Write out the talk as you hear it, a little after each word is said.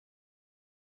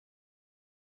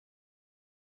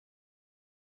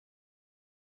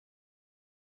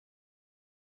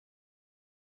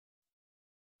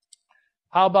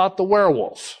How about the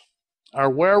werewolf? Are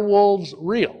werewolves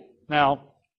real?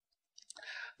 Now,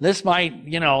 this might,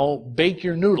 bake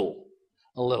your noodle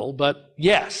a little, but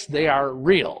yes, they are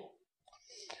real.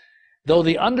 Though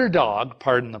the underdog,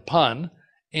 pardon the pun,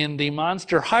 in the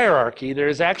monster hierarchy, there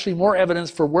is actually more evidence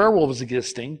for werewolves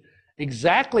existing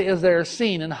exactly as they are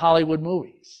seen in Hollywood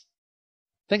movies.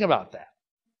 Think about that.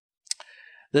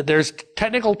 That there's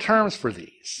technical terms for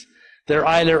these. They're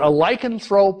either a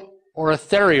lycanthrope or a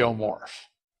theriomorph.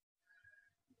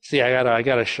 See, I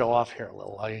gotta show off here a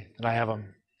little. I have a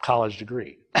college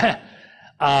degree.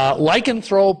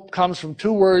 Lycanthrope comes from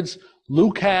two words.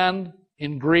 Lucan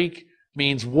in Greek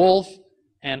means wolf,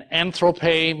 and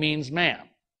anthrope means man.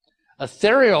 A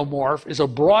theriomorph is a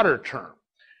broader term.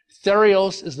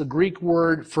 Therios is the Greek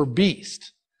word for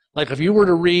beast. Like if you were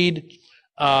to read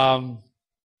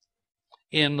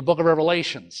in the book of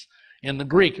Revelations, in the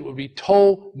Greek, it would be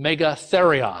to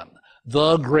megatherion,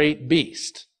 the great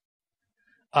beast.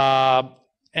 And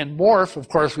morph, of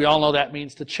course, we all know that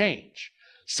means to change.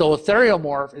 So a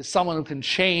theriomorph is someone who can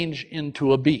change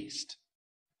into a beast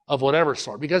of whatever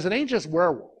sort, because it ain't just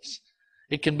werewolves.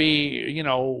 It can be,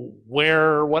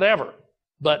 whatever.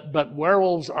 But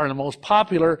werewolves are the most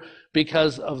popular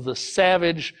because of the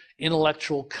savage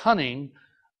intellectual cunning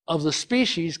of the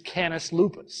species Canis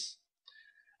lupus.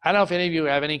 I don't know if any of you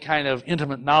have any kind of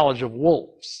intimate knowledge of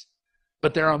wolves,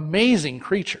 but they're amazing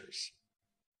creatures.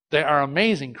 They are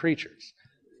amazing creatures.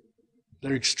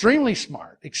 They're extremely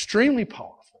smart, extremely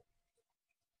powerful.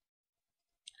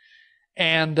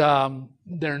 And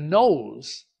their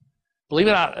nose, believe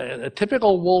it or not, a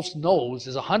typical wolf's nose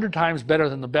is 100 times better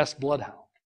than the best bloodhound.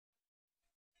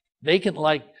 They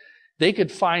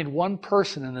could find one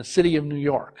person in the city of New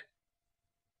York,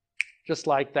 just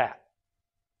like that.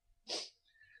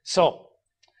 So,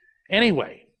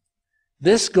 anyway,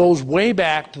 this goes way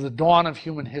back to the dawn of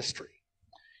human history.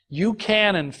 You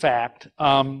can, in fact,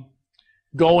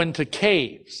 go into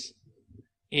caves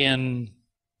in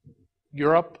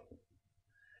Europe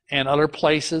and other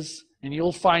places, and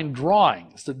you'll find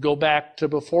drawings that go back to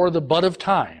before the bud of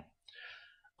time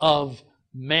of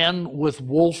men with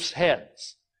wolf's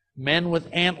heads, men with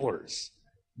antlers,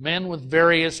 men with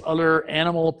various other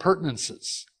animal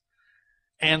appurtenances.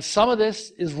 And some of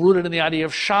this is rooted in the idea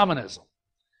of shamanism.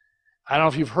 I don't know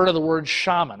if you've heard of the word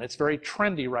shaman. It's very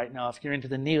trendy right now if you're into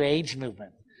the New Age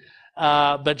movement.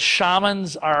 But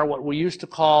shamans are what we used to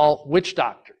call witch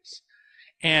doctors.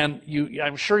 And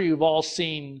I'm sure you've all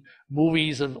seen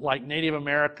movies of like Native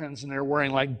Americans and they're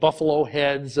wearing like buffalo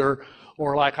heads or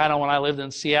like, I know when I lived in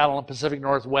Seattle in the Pacific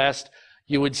Northwest,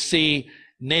 you would see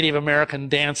Native American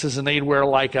dances and they'd wear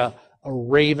like a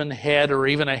raven head or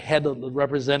even a head that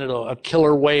represented a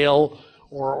killer whale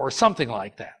or something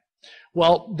like that.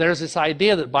 Well, there's this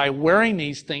idea that by wearing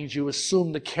these things, you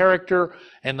assume the character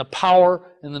and the power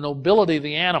and the nobility of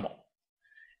the animal.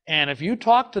 And if you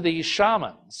talk to these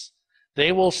shamans,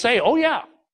 they will say, oh yeah,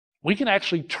 we can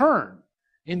actually turn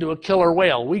into a killer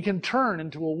whale. We can turn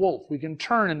into a wolf. We can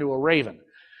turn into a raven.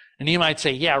 And you might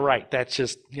say, yeah, right, that's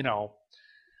just,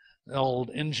 old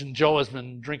Injun Joe has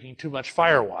been drinking too much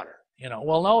fire water.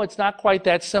 Well, no, it's not quite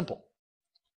that simple.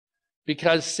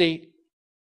 Because, see,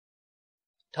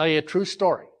 tell you a true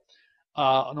story.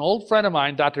 An old friend of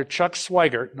mine, Dr. Chuck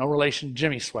Swigert, no relation to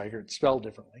Jimmy Swigert, spelled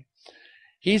differently.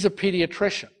 He's a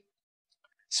pediatrician,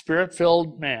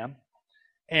 spirit-filled man,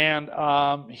 and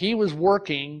he was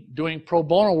doing pro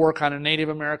bono work on a Native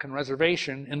American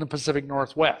reservation in the Pacific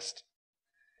Northwest.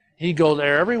 He'd go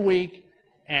there every week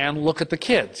and look at the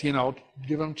kids, give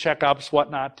them checkups,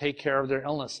 whatnot, take care of their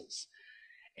illnesses.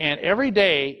 And every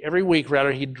week,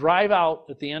 he'd drive out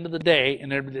at the end of the day,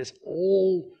 and there'd be this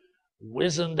old,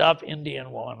 wizened up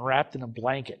Indian woman wrapped in a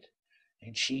blanket.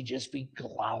 And she'd just be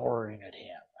glowering at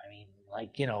him. I mean,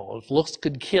 if looks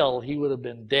could kill, he would have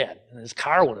been dead, and his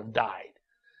car would have died.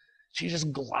 She's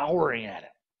just glowering at him.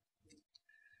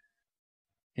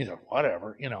 He said,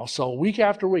 whatever, So week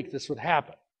after week, this would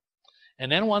happen.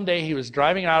 And then one day he was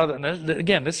driving out of and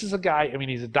again, this is a guy,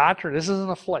 he's a doctor, this isn't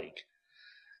a flake.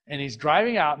 And he's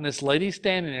driving out, and this lady's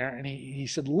standing there, and he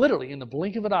said, literally, in the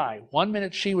blink of an eye, 1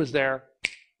 minute she was there,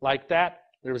 like that,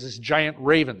 there was this giant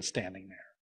raven standing there.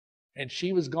 And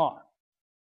she was gone.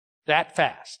 That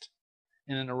fast.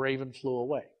 And then the raven flew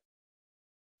away.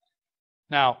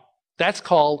 Now, that's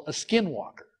called a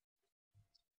skinwalker.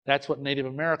 That's what Native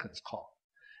Americans call.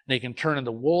 They can turn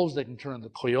into wolves, they can turn into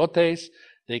coyotes,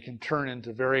 they can turn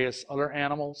into various other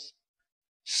animals.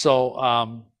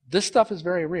 So this stuff is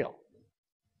very real.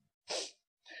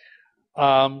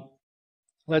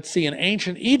 Let's see, in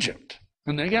ancient Egypt,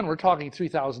 and again, we're talking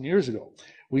 3,000 years ago,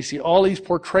 We see all these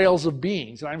portrayals of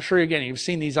beings. And I'm sure, again, you've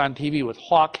seen these on TV with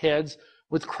hawk heads,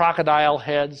 with crocodile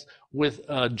heads, with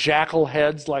jackal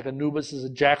heads, like Anubis is a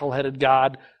jackal-headed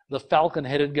god, the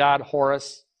falcon-headed god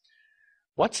Horus.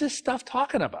 What's this stuff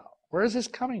talking about? Where is this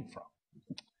coming from?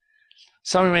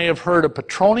 Some of you may have heard of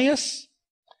Petronius.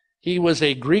 He was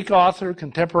a Greek author,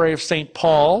 contemporary of St.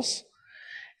 Paul's.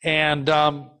 And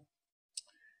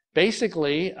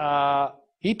basically,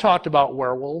 he talked about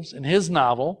werewolves in his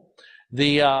novel,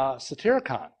 the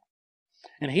Satyricon.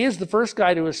 And he is the first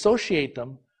guy to associate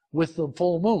them with the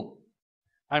full moon.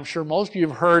 I'm sure most of you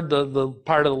have heard the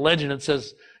part of the legend that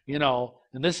says, you know,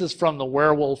 and this is from the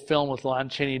werewolf film with Lon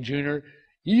Chaney Jr.,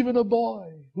 even a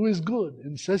boy who is good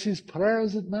and says his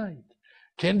prayers at night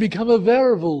can become a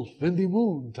werewolf when the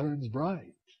moon turns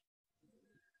bright.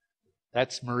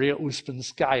 That's Maria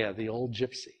Uspenskaya, the old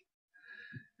gypsy.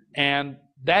 And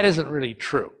that isn't really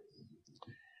true.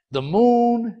 The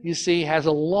moon, you see, has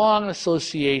a long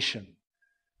association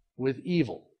with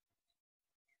evil.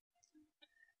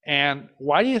 And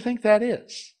why do you think that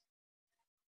is?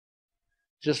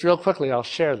 Just real quickly, I'll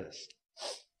share this.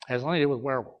 It has nothing to do with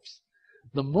werewolves.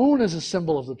 The moon is a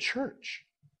symbol of the church.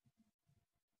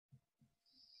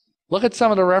 Look at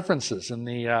some of the references in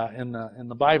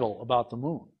the Bible about the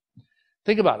moon.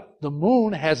 Think about it. The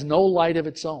moon has no light of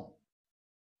its own.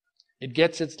 It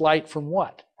gets its light from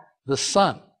what? The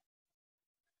sun.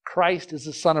 Christ is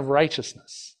the Son of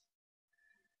righteousness.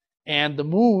 And the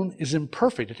moon is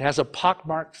imperfect. It has a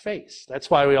pockmarked face. That's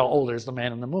why we all, oh, there's the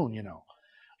man in the moon, you know.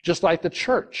 Just like the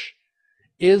church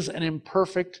is an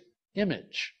imperfect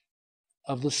image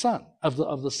of the Son,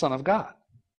 of the Son of God.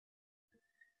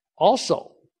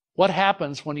 Also, what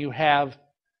happens when you have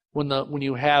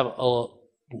a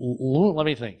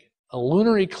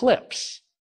lunar eclipse?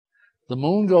 The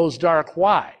moon goes dark.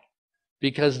 Why?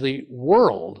 Because the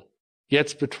world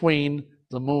gets between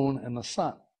the moon and the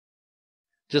sun.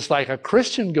 Just like a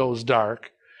Christian goes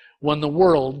dark when the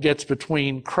world gets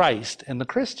between Christ and the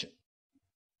Christian.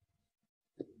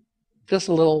 Just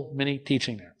a little mini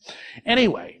teaching there.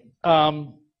 Anyway,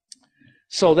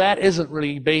 so that isn't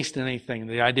really based in anything.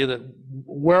 The idea that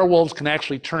werewolves can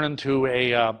actually turn into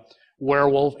a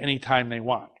werewolf anytime they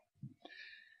want.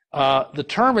 The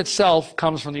term itself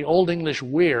comes from the Old English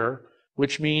wer,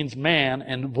 which means man,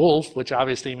 and wolf, which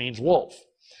obviously means wolf.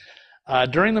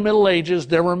 During the Middle Ages,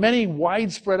 there were many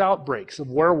widespread outbreaks of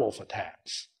werewolf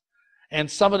attacks.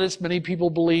 And some of this, many people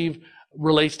believe,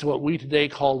 relates to what we today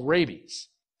call rabies.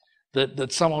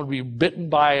 That someone would be bitten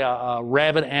by a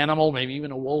rabid animal, maybe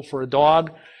even a wolf or a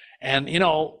dog. And, you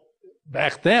know,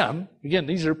 back then, again,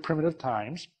 these are primitive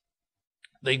times,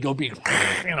 they'd go be,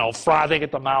 you know, frothing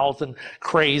at the mouth and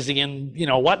crazy and, you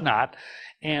know, whatnot.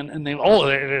 And they, oh,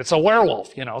 it's a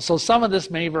werewolf, you know. So some of this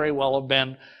may very well have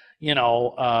been, you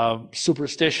know,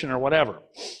 superstition or whatever.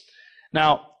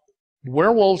 Now,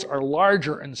 werewolves are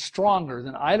larger and stronger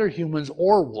than either humans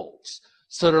or wolves.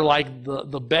 So they're like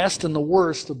the best and the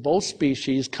worst of both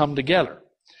species come together.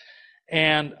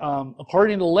 And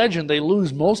according to legend, they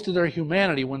lose most of their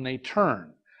humanity when they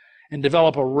turn and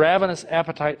develop a ravenous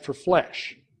appetite for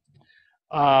flesh.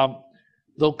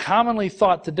 Though commonly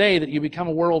thought today that you become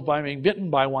a werewolf by being bitten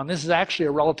by one, this is actually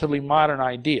a relatively modern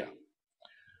idea.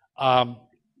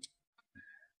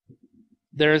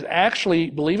 There's actually,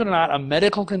 believe it or not, a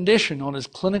medical condition known as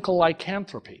clinical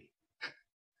lycanthropy.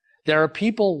 There are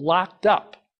people locked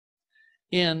up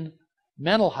in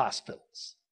mental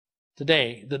hospitals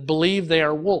today that believe they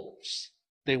are wolves.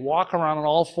 They walk around on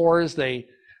all fours. They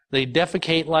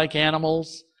defecate like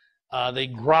animals. They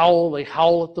growl. They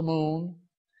howl at the moon.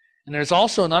 And there's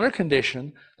also another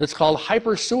condition that's called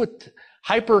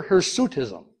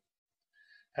hyperhirsutism.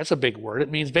 That's a big word.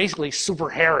 It means basically super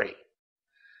hairy.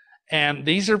 And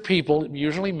these are people,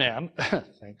 usually men,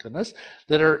 thank goodness,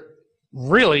 that are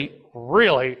really,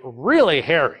 really, really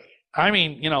hairy. I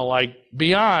mean, you know, like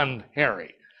beyond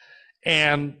hairy.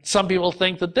 And some people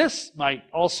think that this might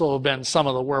also have been some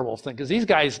of the werewolf thing, because these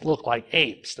guys look like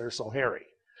apes. They're so hairy.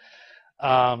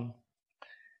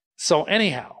 So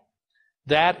anyhow,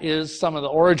 that is some of the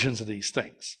origins of these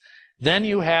things. Then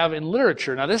you have in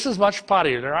literature, now this is much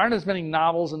pottier. There aren't as many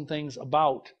novels and things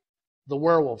about the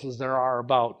werewolf as there are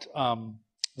about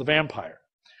the vampire.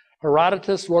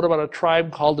 Herodotus wrote about a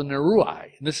tribe called the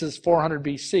Nerui, and this is 400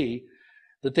 BC,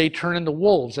 that they turn into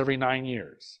wolves every 9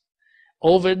 years.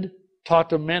 Ovid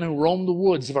talked of men who roamed the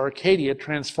woods of Arcadia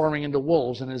transforming into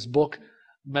wolves in his book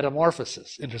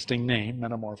Metamorphosis. Interesting name,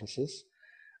 Metamorphosis.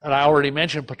 And I already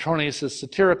mentioned Petronius'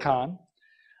 Satyricon,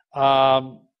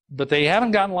 but they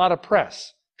haven't gotten a lot of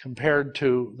press compared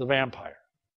to the vampire.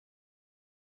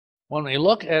 When we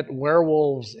look at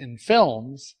werewolves in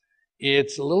films,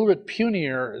 it's a little bit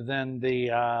punier than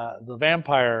the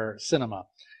vampire cinema.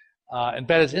 In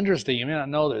fact, it's interesting, you may not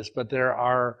know this, but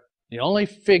the only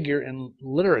figure in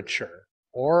literature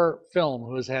or film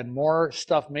who has had more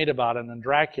stuff made about him than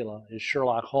Dracula is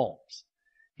Sherlock Holmes.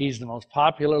 He's the most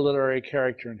popular literary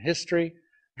character in history.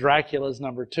 Dracula's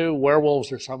number 2.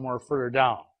 Werewolves are somewhere further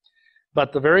down.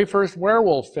 But the very first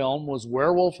werewolf film was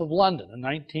Werewolf of London in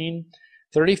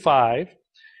 1935.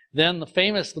 Then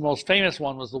the most famous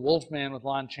one was The Wolfman with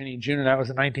Lon Chaney Jr. That was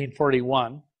in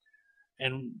 1941.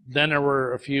 And then there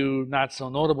were a few not so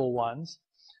notable ones.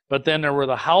 But then there were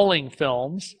the Howling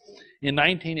films in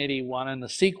 1981 and the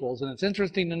sequels. And it's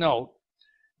interesting to note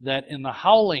that in the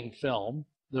Howling film,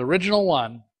 the original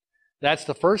one, that's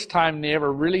the first time they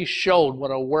ever really showed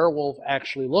what a werewolf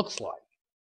actually looks like.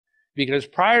 Because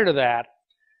prior to that,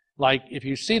 like if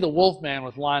you see the Wolfman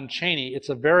with Lon Chaney, it's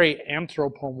a very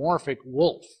anthropomorphic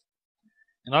wolf.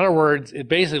 In other words, it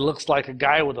basically looks like a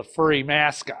guy with a furry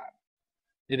mask on.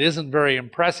 It isn't very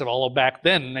impressive, although back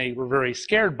then they were very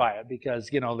scared by it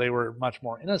because, you know, they were much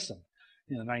more innocent.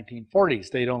 In the 1940s,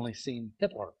 they'd only seen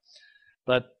Hitler.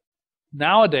 But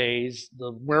nowadays,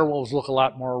 the werewolves look a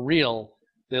lot more real.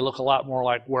 They look a lot more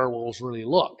like werewolves really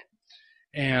look.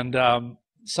 And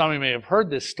some of you may have heard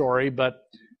this story, but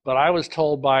I was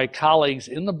told by colleagues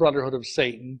in the Brotherhood of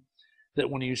Satan that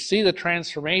when you see the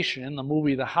transformation in the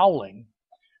movie The Howling,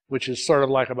 which is sort of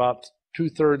like about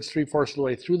 2/3, 3/4 of the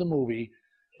way through the movie,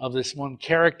 of this one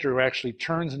character who actually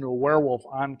turns into a werewolf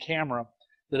on camera,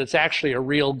 that it's actually a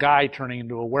real guy turning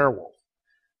into a werewolf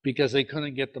because they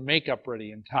couldn't get the makeup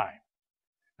ready in time.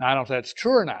 Now, I don't know if that's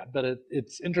true or not, but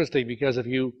it's interesting because if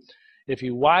you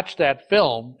watch that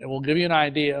film, it will give you an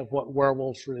idea of what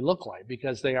werewolves really look like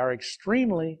because they are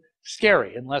extremely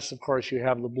scary, unless, of course, you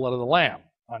have the blood of the lamb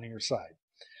on your side.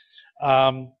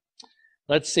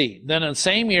 Let's see. Then in the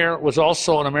same year was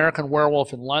also an American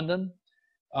Werewolf in London.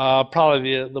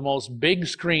 Probably the most big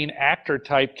screen actor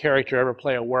type character ever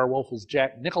play a werewolf was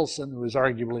Jack Nicholson, who is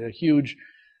arguably a huge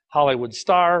Hollywood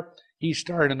star. He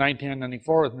starred in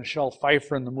 1994 with Michelle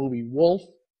Pfeiffer in the movie Wolf.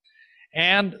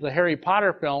 And the Harry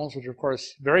Potter films, which are of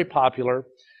course very popular,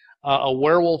 a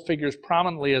werewolf figures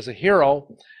prominently as a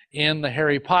hero in the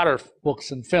Harry Potter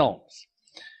books and films.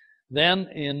 Then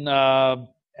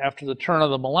after the turn of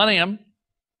the millennium,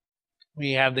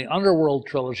 we have the Underworld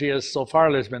trilogy, as so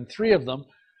far there's been 3 of them,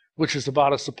 which is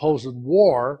about a supposed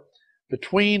war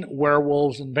between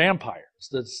werewolves and vampires.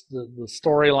 That's the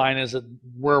storyline is that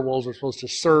werewolves are supposed to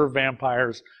serve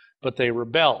vampires, but they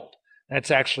rebelled. That's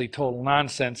actually total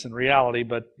nonsense in reality,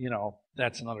 but, you know,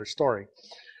 that's another story.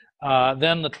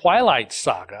 Then the Twilight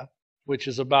Saga, which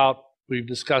is about, we've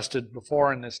discussed it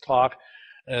before in this talk,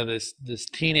 this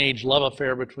teenage love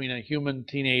affair between a human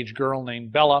teenage girl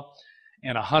named Bella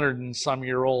and a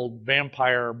 100-and-some-year-old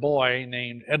vampire boy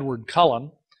named Edward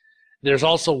Cullen. There's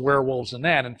also werewolves in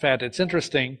that. In fact, it's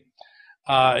interesting.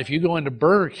 If you go into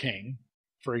Burger King,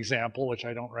 for example, which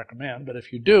I don't recommend, but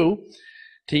if you do,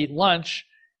 to eat lunch,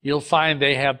 you'll find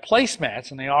they have placemats,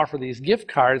 and they offer these gift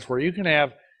cards where you can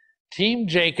have Team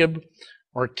Jacob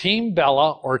or Team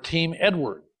Bella or Team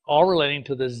Edward, all relating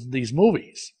to these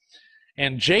movies.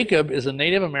 And Jacob is a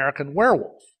Native American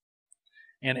werewolf.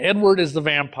 And Edward is the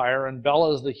vampire, and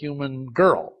Bella is the human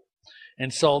girl.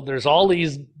 And so there's all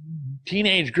these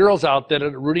teenage girls out there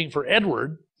that are rooting for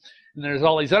Edward, and there's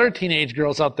all these other teenage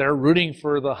girls out there rooting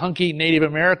for the hunky Native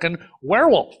American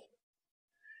werewolf.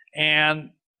 And,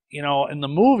 you know, in the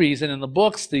movies and in the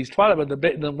books, these Twilight,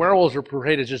 the werewolves are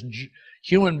portrayed as just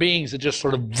human beings that just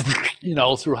sort of, you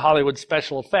know, through Hollywood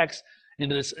special effects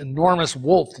into this enormous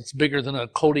wolf that's bigger than a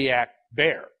Kodiak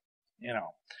bear, you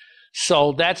know.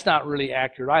 So that's not really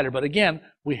accurate either. But again,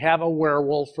 we have a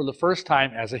werewolf for the first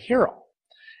time as a hero,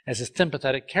 as a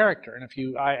sympathetic character.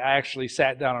 And I actually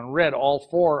sat down and read all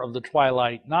 4 of the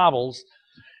Twilight novels,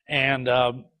 and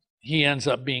he ends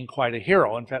up being quite a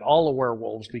hero. In fact, all the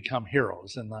werewolves become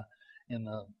heroes in the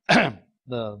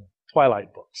the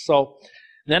Twilight books. So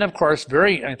then, of course,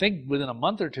 I think within a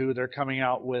month or 2, they're coming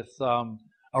out with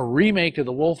a remake of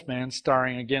The Wolfman,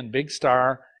 starring, again, big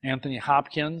star Anthony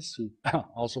Hopkins, who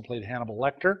also played Hannibal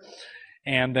Lecter,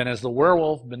 and then as the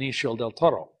werewolf, Benicio del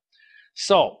Toro.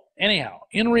 So, anyhow,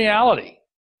 in reality,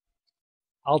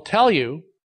 I'll tell you,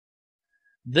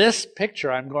 this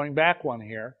picture, I'm going back one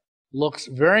here, looks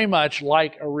very much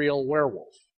like a real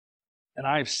werewolf. And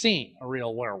I've seen a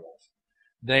real werewolf.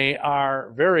 They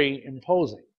are very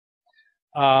imposing.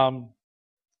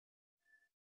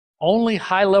 Only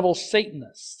high-level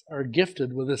Satanists are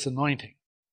gifted with this anointing.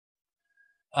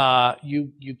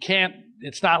 You can't,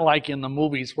 it's not like in the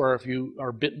movies where if you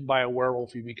are bitten by a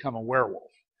werewolf, you become a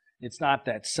werewolf. It's not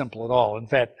that simple at all. In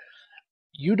fact,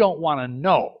 you don't want to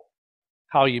know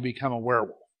how you become a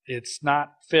werewolf. It's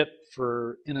not fit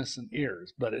for innocent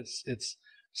ears, but it's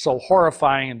so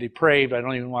horrifying and depraved, I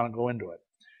don't even want to go into it.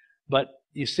 But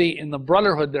you see, in the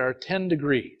Brotherhood, there are 10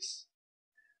 degrees.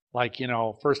 Like, you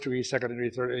know, first degree, second degree,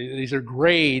 third degree. These are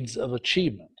grades of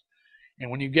achievement. And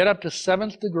when you get up to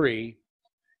 7th degree,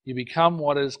 you become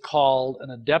what is called an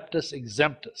adeptus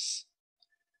exemptus,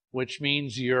 which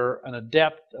means you're an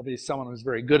adept, someone who's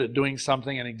very good at doing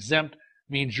something, and exempt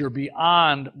means you're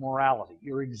beyond morality.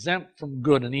 You're exempt from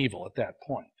good and evil at that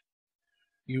point.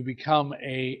 You become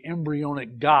an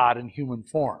embryonic god in human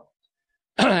form.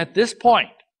 At this point,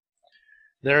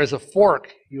 there is a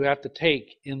fork you have to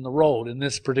take in the road in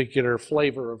this particular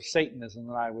flavor of Satanism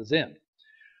that I was in.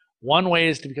 One way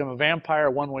is to become a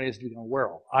vampire, one way is to become a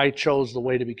werewolf. I chose the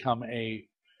way to become a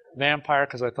vampire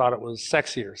because I thought it was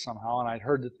sexier somehow, and I'd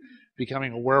heard that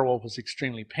becoming a werewolf was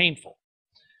extremely painful.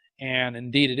 And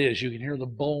indeed it is. You can hear the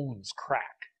bones crack.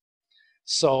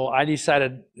 So I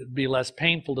decided it'd be less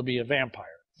painful to be a vampire.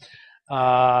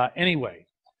 Anyway,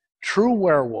 true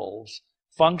werewolves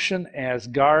function as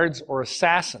guards or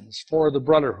assassins for the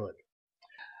Brotherhood.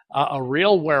 A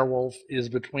real werewolf is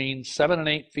between 7 and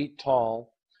 8 feet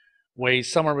tall,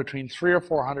 weighs somewhere between 300 or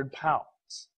 400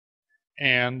 pounds,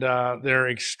 and they're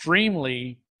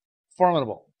extremely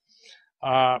formidable.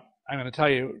 I'm going to tell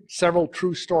you several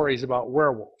true stories about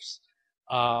werewolves.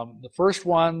 The first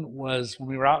one was when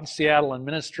we were out in Seattle in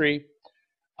ministry.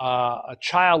 A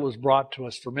child was brought to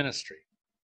us for ministry,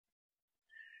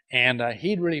 and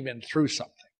he'd really been through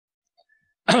something.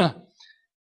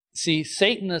 See,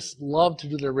 Satanists love to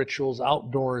do their rituals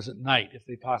outdoors at night if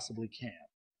they possibly can.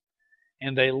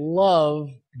 And they love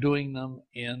doing them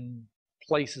in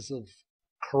places of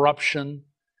corruption,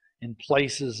 in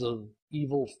places of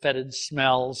evil, fetid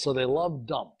smells. So they love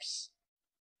dumps.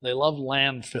 They love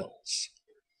landfills.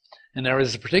 And there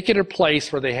was a particular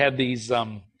place where they had these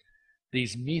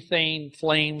methane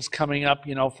flames coming up,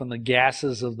 you know, from the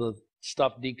gases of the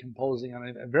stuff decomposing. I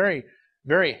mean, a very,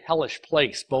 very hellish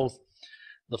place, both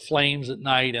the flames at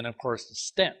night and, of course, the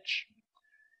stench.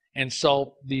 And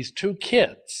so these two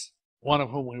kids, one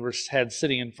of whom we had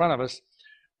sitting in front of us,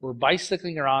 were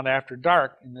bicycling around after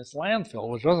dark in this landfill,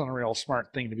 which wasn't a real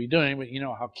smart thing to be doing, but you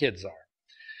know how kids are.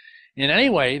 And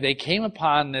anyway, they came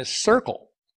upon this circle,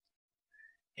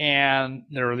 and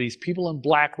there were these people in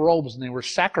black robes, and they were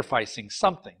sacrificing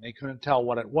something. They couldn't tell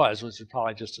what it was, which is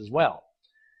probably just as well.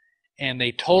 And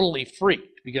they totally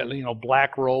freaked. We got, you know,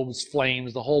 black robes,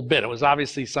 flames, the whole bit. It was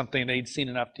obviously something they'd seen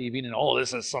enough TV and, oh,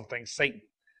 this is something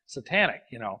satanic,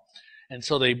 you know. And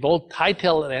so they both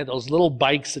hightailed it. They had those little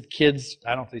bikes that kids, I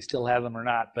don't know if they still have them or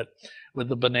not, but with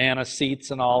the banana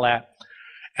seats and all that.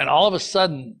 And all of a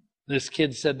sudden, this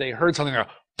kid said they heard something go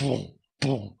boom,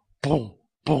 boom, boom,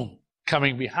 boom,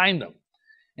 coming behind them.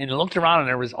 And he looked around, and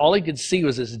there was, all he could see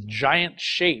was this giant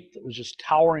shape that was just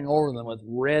towering over them with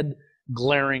red,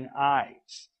 glaring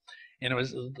eyes. And it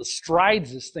was, the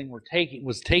strides this thing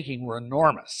was taking were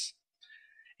enormous.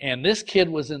 And this kid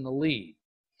was in the lead,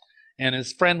 and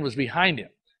his friend was behind him.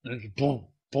 And it was boom,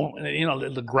 boom, and you know,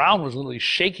 the ground was literally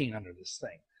shaking under this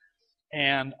thing.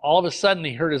 And all of a sudden,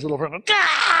 he heard his little friend go,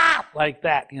 "Gah!" like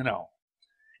that, you know.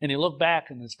 And he looked back,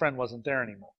 and his friend wasn't there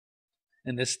anymore.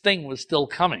 And this thing was still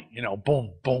coming, you know,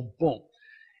 boom, boom, boom.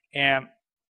 And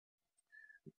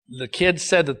the kid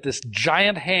said that this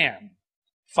giant hand,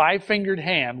 5-fingered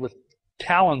hand with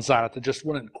talons on it that just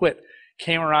wouldn't quit,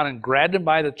 came around and grabbed him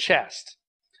by the chest.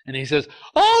 And he says,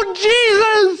 "Oh,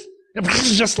 Jesus!" And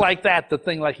just like that, the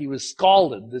thing, like he was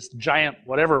scalded, this giant,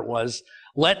 whatever it was,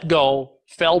 let go,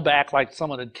 fell back like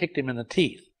someone had kicked him in the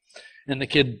teeth. And the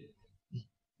kid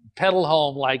pedaled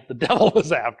home like the devil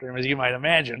was after him, as you might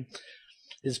imagine.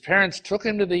 His parents took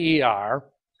him to the ER.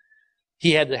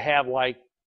 He had to have like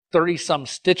 30-some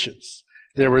stitches.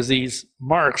 There was these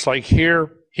marks like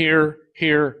here, here,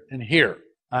 here, and here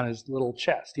on his little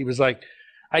chest. He was like,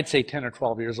 I'd say 10 or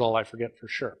 12 years old, I forget for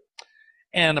sure.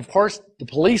 And of course, the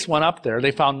police went up there.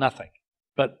 They found nothing.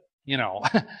 But, you know,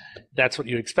 that's what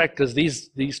you expect, because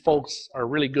these folks are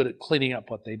really good at cleaning up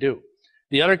what they do.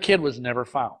 The other kid was never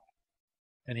found.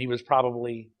 And he was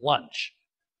probably lunch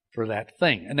for that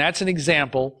thing. And that's an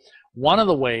example, one of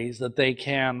the ways that they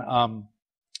can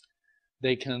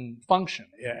function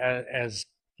as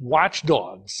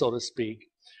watchdogs, so to speak,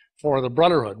 for the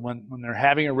Brotherhood. When they're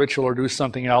having a ritual or do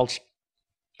something else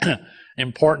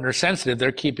important or sensitive,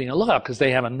 they're keeping a lookout because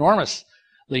they have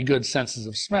enormously good senses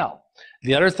of smell.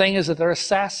 The other thing is that they're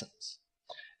assassins.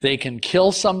 They can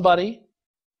kill somebody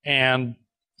and,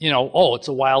 you know, oh, it's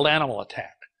a wild animal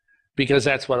attack. because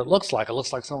that's what it looks like. It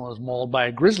looks like someone was mauled by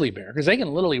a grizzly bear, because they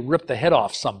can literally rip the head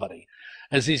off somebody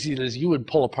as easy as you would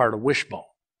pull apart a wishbone.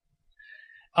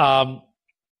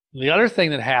 The other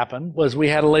thing that happened was we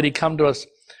had a lady come to us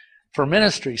for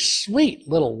ministry, sweet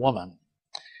little woman.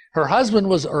 Her husband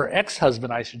was, or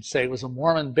ex-husband, I should say, was a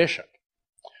Mormon bishop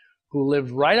who lived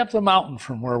right up the mountain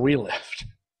from where we lived.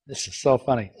 This is so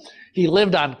funny. He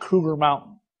lived on Cougar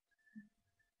Mountain.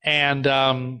 And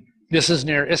this is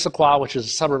near Issaquah, which is a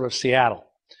suburb of Seattle.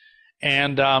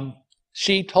 And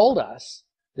she told us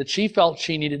that she felt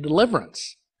she needed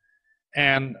deliverance.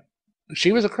 And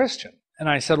she was a Christian. And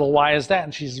I said, well, why is that?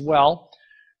 And she says, well,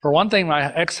 for one thing,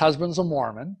 my ex-husband's a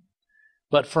Mormon.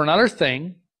 But for another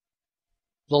thing,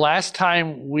 the last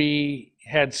time we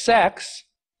had sex,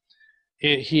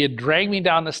 he had dragged me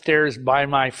down the stairs by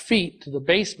my feet to the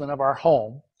basement of our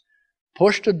home,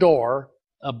 pushed a door,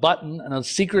 a button, and a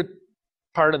secret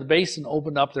part of the basement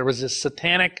opened up. There was this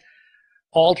satanic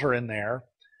altar in there.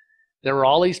 There were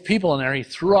all these people in there. He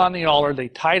threw on the altar. They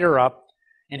tied her up.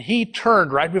 And he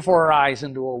turned right before our eyes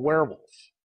into a werewolf.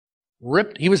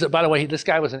 He was, by the way, this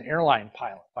guy was an airline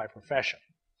pilot by profession.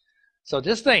 So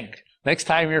just think, next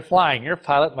time you're flying, your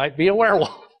pilot might be a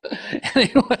werewolf.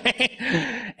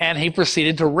 Anyway, and he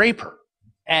proceeded to rape her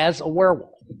as a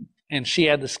werewolf. And she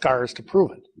had the scars to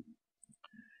prove it.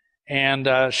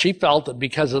 And she felt that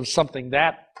because of something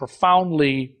that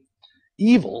profoundly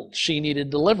evil, she needed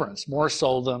deliverance, more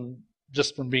so than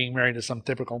just from being married to some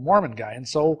typical Mormon guy. And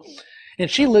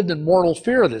she lived in mortal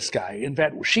fear of this guy. In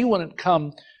fact, she wouldn't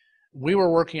come. We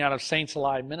were working out of Saints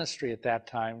Alive Ministry at that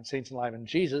time, Saints Alive in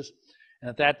Jesus. And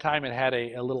at that time, it had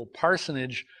a little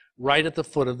parsonage right at the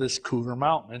foot of this Cougar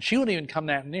Mountain. And she wouldn't even come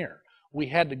that near. We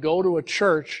had to go to a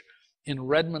church in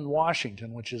Redmond,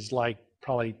 Washington, which is like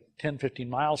probably 10, 15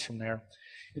 miles from there,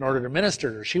 in order to minister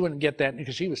to her. She wouldn't get that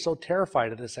because she was so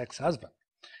terrified of this ex-husband.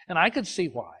 And I could see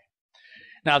why.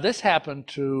 Now, this happened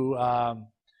to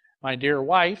my dear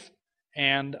wife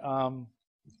and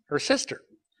her sister.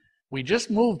 We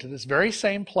just moved to this very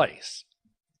same place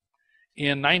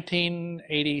in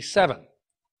 1987.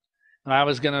 And I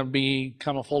was going to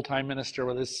become a full-time minister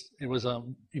with this. It was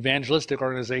an evangelistic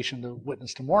organization to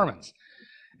witness to Mormons.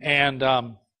 And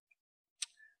I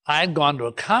had gone to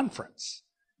a conference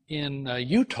in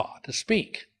Utah to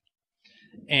speak.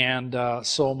 And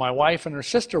so my wife and her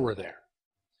sister were there.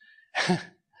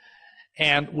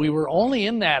 And we were only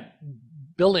in that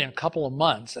building a couple of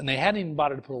months, and they hadn't even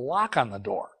bothered to put a lock on the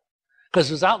door because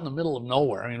it was out in the middle of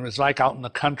nowhere. I mean, it was like out in the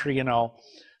country, you know,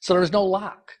 so there was no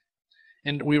lock.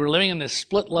 And we were living in this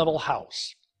split-level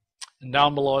house. And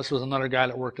down below us was another guy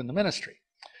that worked in the ministry.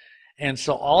 And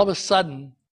so all of a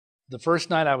sudden, the first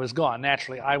night I was gone,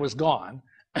 naturally I was gone,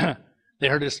 they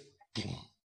heard this boom,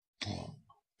 boom,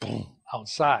 boom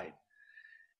outside.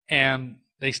 And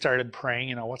they started praying,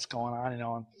 you know, what's going on, you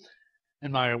know.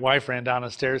 And my wife ran down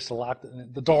the stairs to lock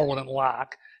the door wouldn't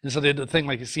lock. And so they did the thing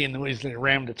like you see in the movies, they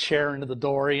rammed a chair into the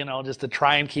door, you know, just to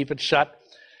try and keep it shut.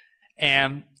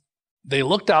 And they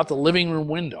looked out the living room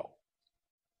window,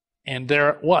 and there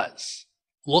it was,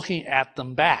 looking at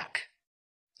them back.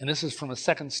 And this is from a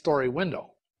second-story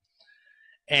window.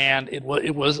 And it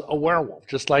was a werewolf,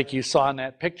 just like you saw in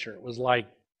that picture. It was like,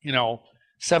 you know,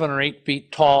 7 or 8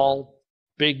 feet tall,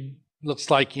 big,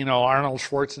 looks like, you know, Arnold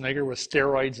Schwarzenegger with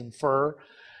steroids and fur.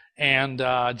 And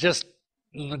just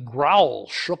the growl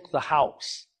shook the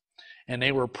house. And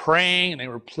they were praying, and they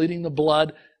were pleading the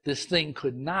blood. This thing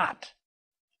could not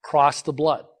cross the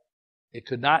blood. It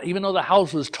could not, even though the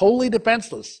house was totally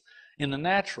defenseless in the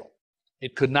natural,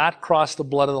 it could not cross the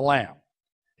blood of the Lamb.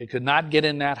 It could not get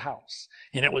in that house.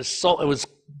 And it was,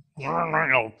 you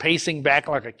know, pacing back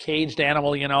like a caged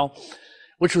animal, you know,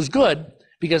 which was good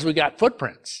because we got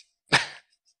footprints.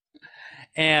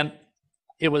 And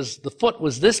the foot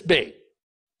was this big.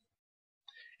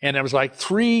 And there was like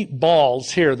 3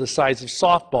 balls here, the size of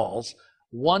softballs,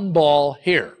 1 ball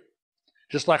here.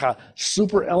 Just like a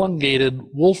super elongated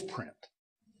wolf print.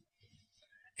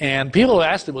 And people have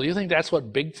asked me, well, do you think that's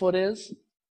what Bigfoot is?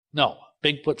 No,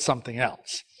 Bigfoot's something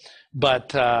else.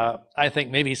 But I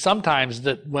think maybe sometimes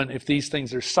that if these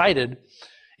things are sighted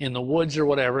in the woods or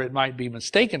whatever, it might be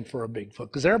mistaken for a Bigfoot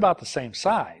because they're about the same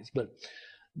size. But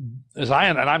and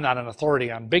I'm not an authority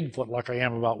on Bigfoot like I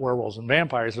am about werewolves and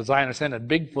vampires, but as I understand it,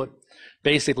 Bigfoot,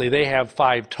 basically they have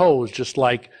 5 toes just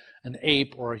like an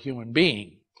ape or a human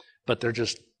being, but they're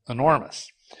just enormous.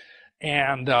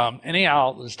 And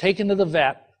anyhow, I was taken to the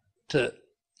vet to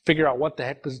figure out what the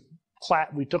heck was.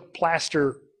 We took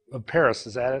plaster of Paris,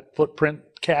 is that it? Footprint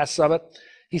casts of it.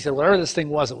 He said, whatever this thing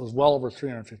was, it was well over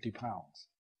 350 pounds.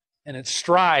 And its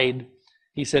stride,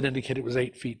 he said, indicated it was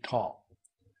 8 feet tall.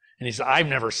 And he said, I've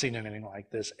never seen anything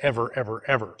like this, ever, ever,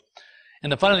 ever.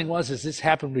 And the funny thing was, is this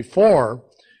happened before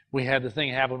we had the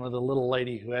thing happen with the little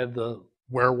lady who had the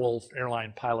werewolf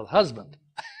airline pilot husband.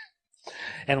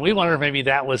 And we wondered if maybe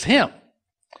that was him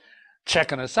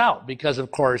checking us out, because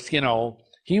of course, you know,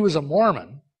 he was a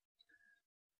Mormon,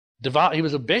 devout, he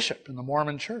was a bishop in the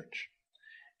Mormon church.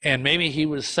 And maybe he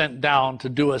was sent down to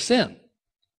do us in.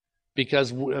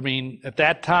 Because, I mean, at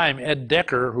that time, Ed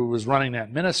Decker, who was running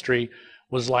that ministry,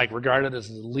 was like regarded as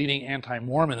the leading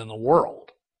anti-Mormon in the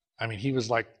world. I mean, he was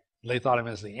like, they thought him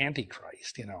as the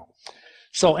Antichrist, you know.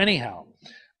 So anyhow,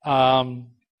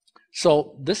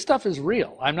 so this stuff is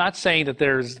real. I'm not saying that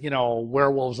there's, you know,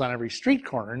 werewolves on every street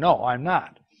corner. No, I'm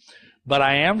not. But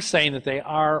I am saying that they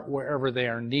are wherever they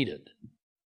are needed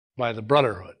by the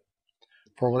Brotherhood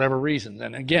for whatever reason.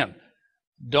 And again,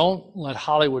 don't let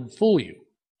Hollywood fool you.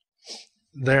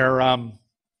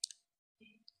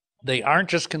 They aren't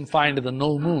just confined to the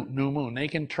new moon. They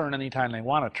can turn anytime they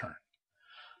want to turn.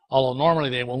 Although normally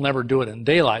they will never do it in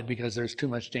daylight because there's too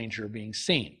much danger of being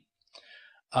seen.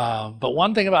 But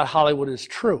one thing about Hollywood is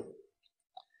true.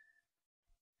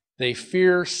 They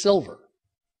fear silver.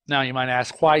 Now you might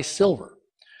ask, why silver?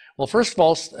 Well, first of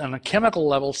all, on a chemical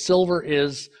level, silver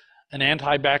is an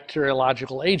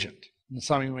antibacteriological agent. And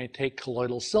some of you may take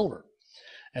colloidal silver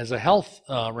as a health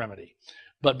remedy.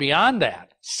 But beyond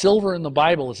that, silver in the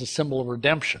Bible is a symbol of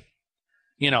redemption.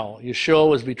 You know, Yeshua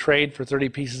was betrayed for 30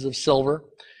 pieces of silver.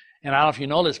 And I don't know if you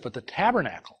know this, but the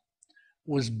tabernacle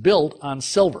was built on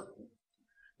silver.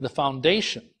 The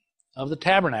foundation of the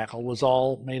tabernacle was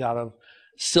all made out of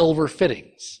silver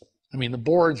fittings. I mean, the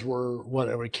boards were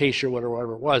whatever, acacia,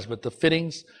 whatever it was, but the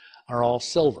fittings are all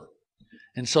silver.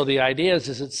 And so the idea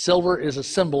is that silver is a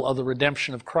symbol of the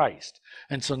redemption of Christ.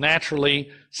 And so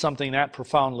naturally, something that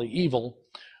profoundly evil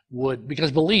would,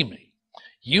 because believe me,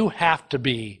 you have to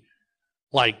be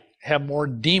like, have more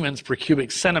demons per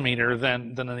cubic centimeter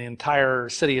than in the entire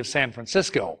city of San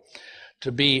Francisco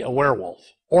to be a werewolf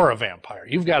or a vampire.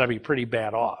 You've got to be pretty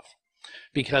bad off,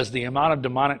 because the amount of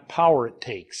demonic power it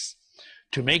takes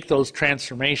to make those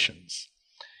transformations.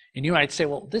 And you might say,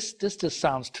 well, this just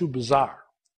sounds too bizarre.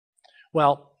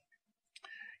 Well,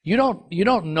 you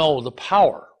don't know the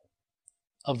power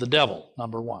of the devil,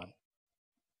 number one.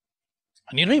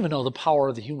 And you don't even know the power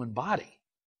of the human body,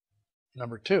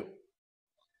 number two.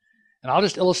 And I'll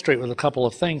just illustrate with a couple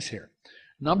of things here.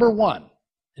 Number one,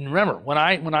 and remember, when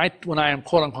I am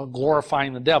quote unquote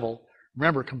glorifying the devil,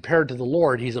 remember, compared to the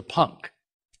Lord, he's a punk.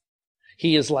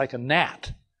 He is like a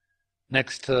gnat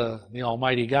next to the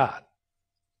Almighty God.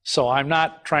 So I'm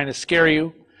not trying to scare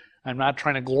you. I'm not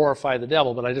trying to glorify the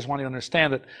devil, but I just want you to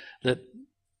understand that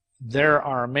there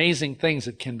are amazing things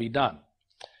that can be done.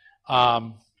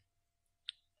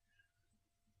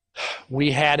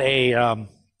 We had a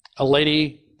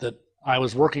lady that I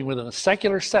was working with in a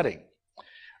secular setting.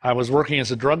 I was working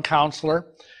as a drug counselor,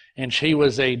 and she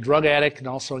was a drug addict and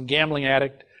also a gambling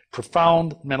addict,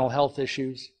 profound mental health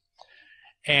issues.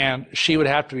 And she would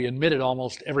have to be admitted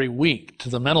almost every week to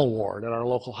the mental ward at our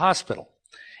local hospital.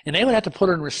 And they would have to put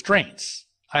her in restraints,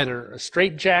 either a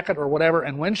straitjacket or whatever.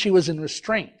 And when she was in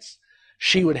restraints,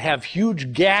 she would have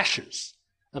huge gashes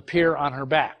appear on her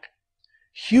back.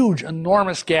 Huge,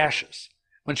 enormous gashes.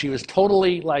 When she was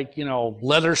totally like, you know,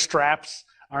 leather straps,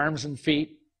 arms and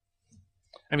feet.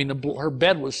 I mean, her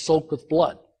bed was soaked with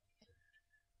blood.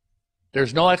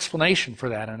 There's no explanation for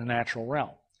that in a natural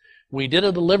realm. We did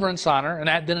a deliverance on her, and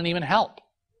that didn't even help.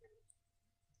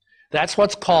 That's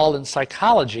what's called in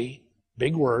psychology,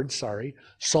 big word, sorry,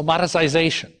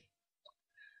 somaticization.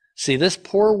 See, this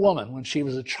poor woman, when she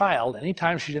was a child,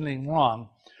 anytime she did anything wrong,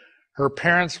 her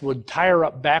parents would tie her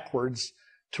up backwards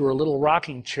to her little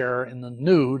rocking chair in the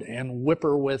nude and whip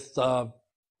her with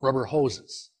rubber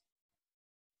hoses.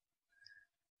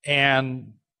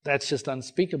 And that's just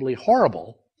unspeakably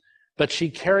horrible, but she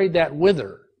carried that with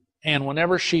her. And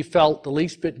whenever she felt the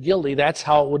least bit guilty, that's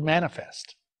how it would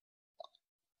manifest.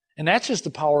 And that's just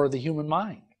the power of the human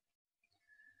mind.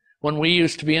 When we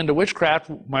used to be into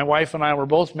witchcraft, my wife and I were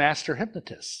both master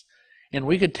hypnotists. And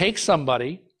we could take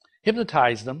somebody,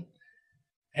 hypnotize them,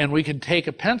 and we could take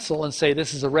a pencil and say,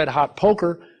 this is a red hot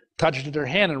poker, touch it to their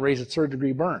hand and raise a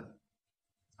 3rd-degree burn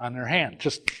on their hand,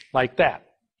 just like that.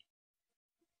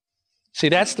 See,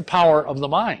 that's the power of the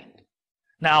mind.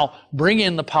 Now, bring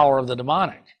in the power of the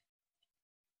demonic.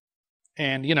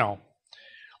 And, you know,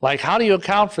 like, how do you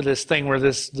account for this thing where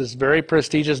this very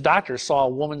prestigious doctor saw a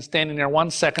woman standing there 1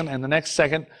 second and the next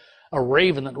second a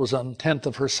raven that was 1/10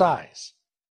 of her size?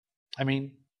 I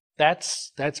mean,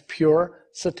 that's pure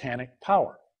satanic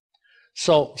power.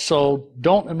 So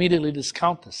don't immediately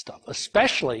discount this stuff,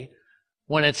 especially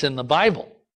when it's in the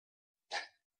Bible.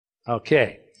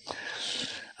 Okay.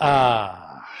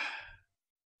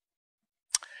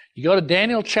 You go to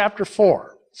Daniel chapter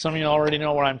 4. Some of you already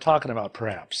know what I'm talking about,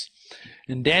 perhaps.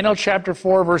 In Daniel chapter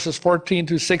 4, verses 14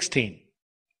 through 16,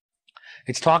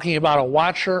 it's talking about a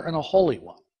watcher and a holy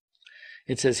one.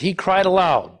 It says, he cried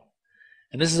aloud,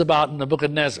 and this is about in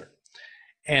Nebuchadnezzar.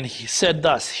 And he said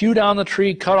thus, hew down the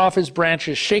tree, cut off his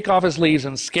branches, shake off his leaves,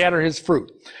 and scatter his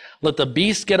fruit. Let the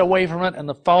beast get away from it, and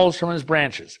the fowls from his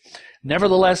branches.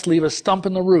 Nevertheless, leave a stump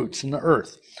in the roots, in the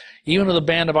earth, even with a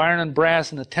band of iron and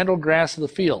brass, and the tendril grass of the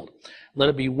field. Let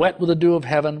it be wet with the dew of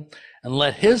heaven, and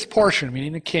let his portion,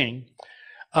 meaning the king,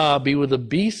 be with the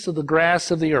beasts of the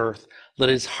grass of the earth. Let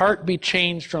his heart be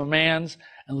changed from a man's,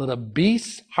 and let a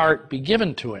beast's heart be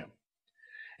given to him.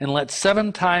 And let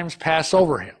 7 times pass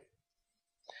over him.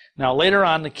 Now later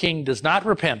on, the king does not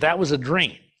repent. That was a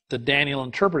dream that Daniel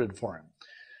interpreted for him.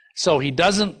 So he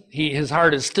doesn't, his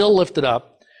heart is still lifted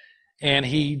up, and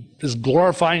he is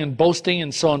glorifying and boasting.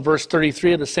 And so in verse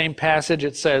 33 of the same passage,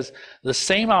 it says, the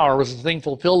same hour was the thing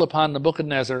fulfilled upon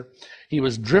Nebuchadnezzar. He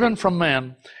was driven from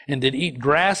men, and did eat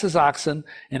grass as oxen,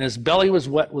 and his belly was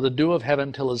wet with the dew of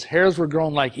heaven, till his hairs were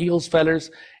grown like eagle's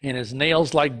feathers, and his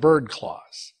nails like bird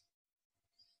claws.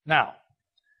 Now,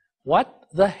 what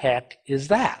the heck is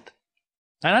that?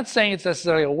 I'm not saying it's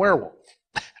necessarily a werewolf,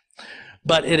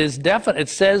 but it is definite. It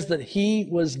says that he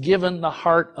was given the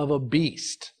heart of a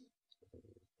beast.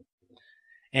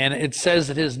 And it says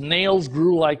that his nails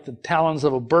grew like the talons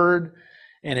of a bird,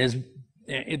 and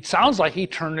it sounds like he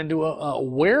turned into a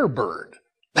werebird.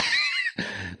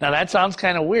 Now that sounds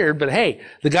kind of weird, but hey,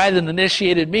 the guy that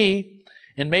initiated me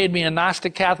and made me a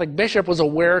Gnostic Catholic bishop was a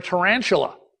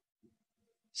were-tarantula.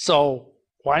 So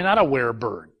why not a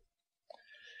werebird?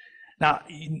 Now,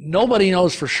 nobody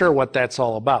knows for sure what that's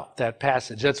all about, that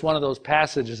passage. That's one of those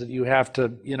passages that you have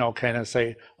to, kind of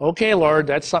say, okay, Lord,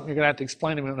 that's something you're going to have to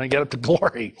explain to me when I get up to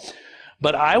glory.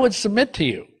 But I would submit to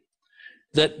you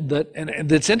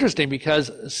and it's interesting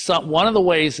because one of the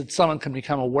ways that someone can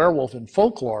become a werewolf in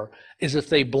folklore is if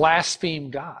they blaspheme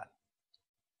God.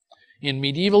 In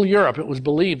medieval Europe, it was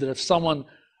believed that if someone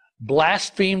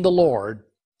blasphemed the Lord,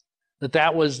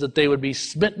 that they would be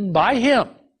smitten by him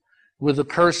with the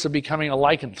curse of becoming a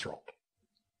lycanthrope.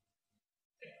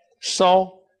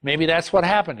 So maybe that's what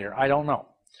happened here. I don't know.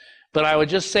 But I would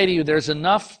just say to you, there's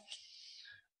enough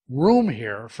room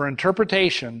here for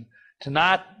interpretation to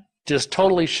not just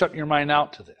totally shut your mind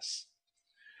out to this.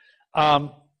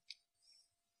 And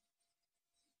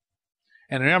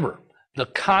remember, the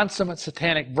consummate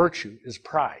satanic virtue is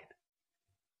pride.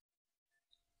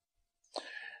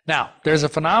 Now, there's a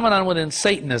phenomenon within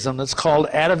Satanism that's called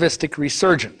atavistic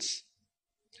resurgence.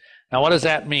 Now, what does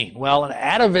that mean? Well, an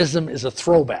atavism is a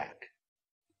throwback.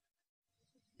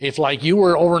 If, like, you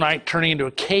were overnight turning into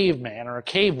a caveman or a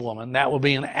cavewoman, that would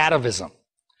be an atavism.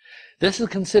 This is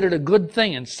considered a good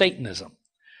thing in Satanism.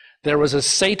 There was a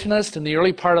Satanist in the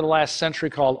early part of the last century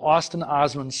called Austin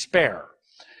Osman Spare,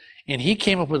 and he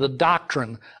came up with a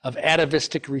doctrine of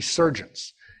atavistic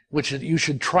resurgence, which is you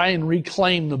should try and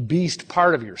reclaim the beast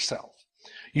part of yourself.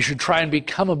 You should try and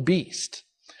become a beast.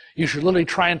 You should literally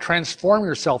try and transform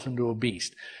yourself into a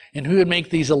beast. And he would make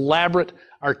these elaborate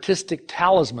artistic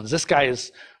talismans. This guy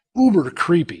is uber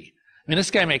creepy. I mean,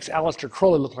 this guy makes Aleister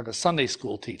Crowley look like a Sunday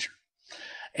school teacher.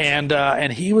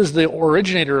 And he was the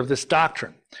originator of this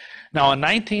doctrine. Now, in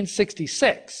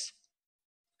 1966,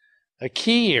 a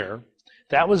key year,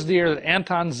 that was the year that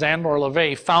Anton Szandor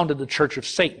LaVey founded the Church of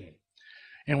Satan.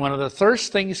 And one of the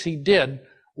first things he did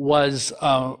was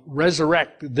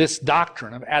resurrect this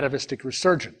doctrine of atavistic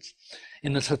resurgence.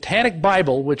 In the Satanic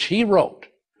Bible, which he wrote,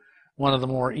 one of the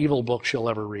more evil books you'll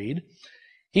ever read,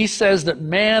 he says that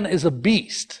man is a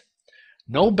beast,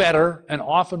 no better and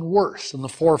often worse than the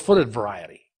four-footed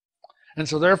variety. And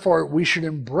so therefore we should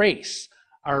embrace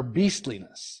our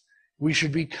beastliness. We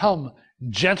should become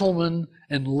gentlemen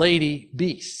and lady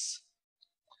beasts.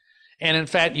 And in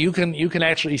fact, you can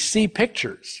actually see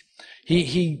pictures.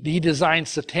 He designed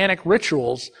satanic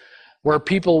rituals where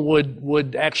people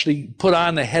would actually put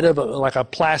on the head of like a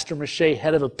plaster mache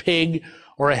head of a pig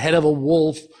or a head of a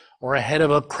wolf or a head of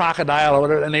a crocodile or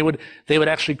whatever, and they would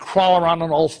actually crawl around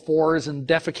on all fours and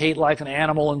defecate like an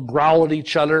animal and growl at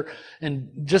each other and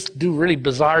just do really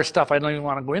bizarre stuff I don't even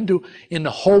want to go into in the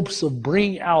hopes of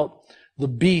bringing out the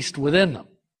beast within them.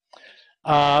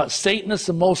 Satanists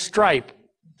of most stripe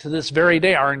to this very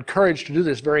day are encouraged to do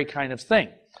this very kind of thing.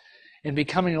 And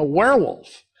becoming a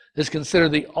werewolf is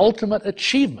considered the ultimate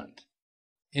achievement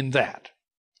in that.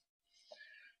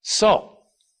 So,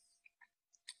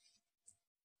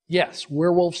 yes,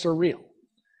 werewolves are real.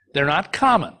 They're not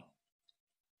common,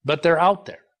 but they're out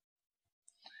there.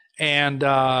 And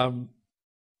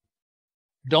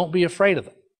don't be afraid of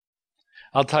them.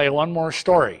 I'll tell you one more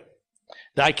story.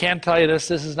 I can't tell you this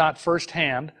is not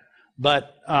firsthand,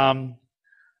 but a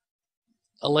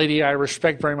lady I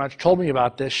respect very much told me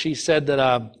about this. She said that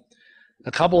a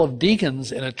couple of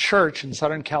deacons in a church in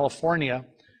Southern California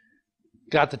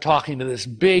got to talking to this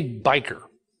big biker,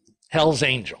 Hell's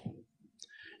Angel.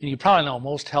 And you probably know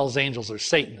most Hell's Angels are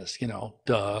Satanists,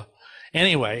 duh.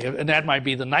 Anyway, and that might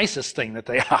be the nicest thing that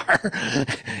they are.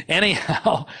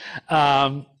 Anyhow,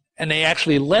 and they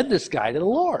actually led this guy to the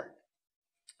Lord.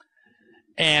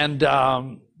 And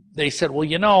they said,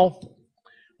 well,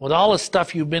 with all the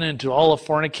stuff you've been into, all the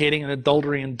fornicating and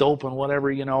adultery and dope and whatever,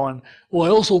 and, well, I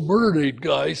also murdered 8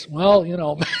 guys. Well,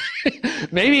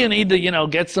 maybe you need to,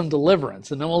 get some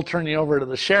deliverance, and then we'll turn you over to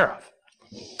the sheriff.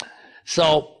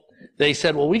 So they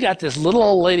said, well, we got this little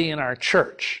old lady in our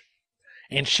church,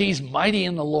 and she's mighty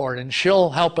in the Lord, and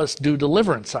she'll help us do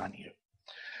deliverance on you.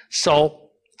 So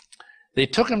they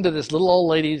took him to this little old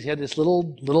lady. He had this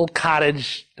little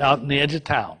cottage out in the edge of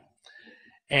town.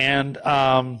 And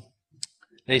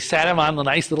they sat him on the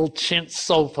nice little chintz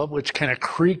sofa, which kind of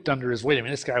creaked under his weight. I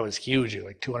mean, this guy was huge. He was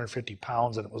like 250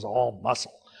 pounds, and it was all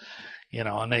muscle.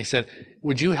 And they said,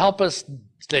 would you help us?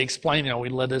 They explained, we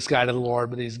led this guy to the Lord,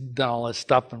 but he's done all this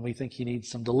stuff, and we think he needs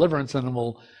some deliverance, and then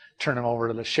we'll turn him over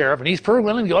to the sheriff. And he's pretty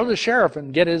willing to go to the sheriff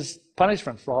and get his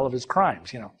punishment for all of his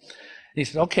crimes, And he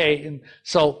said, okay. And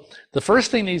so the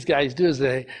first thing these guys do is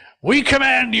we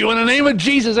command you in the name of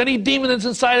Jesus, any demon that's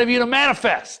inside of you to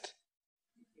manifest.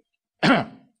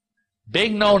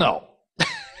 Big no-no.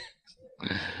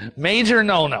 Major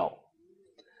no-no.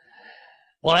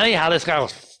 Well, anyhow, this guy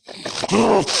was,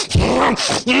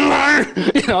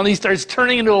 and he starts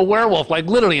turning into a werewolf, like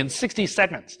literally in 60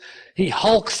 seconds. He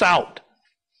hulks out.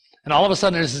 And all of a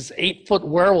sudden, there's this 8-foot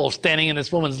werewolf standing in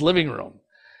this woman's living room.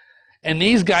 And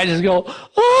these guys just go,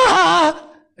 ah!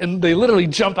 And they literally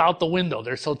jump out the window.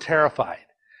 They're so terrified.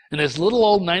 And this little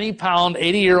old 90-pound,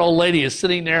 80-year-old lady is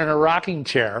sitting there in a rocking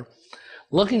chair,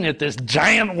 looking at this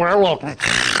giant werewolf, like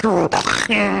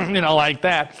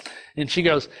that. And she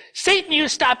goes, Satan, you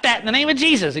stop that in the name of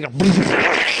Jesus. He goes,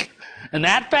 and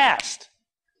that fast.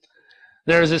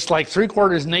 There's this like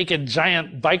 3/4 naked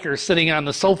giant biker sitting on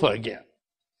the sofa again.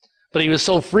 But he was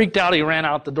so freaked out, he ran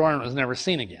out the door and was never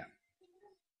seen again.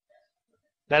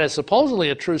 That is supposedly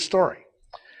a true story.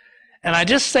 And I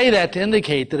just say that to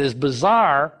indicate that as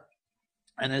bizarre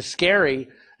and as scary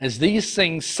as these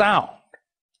things sound,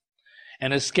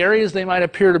 and as scary as they might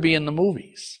appear to be in the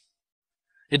movies,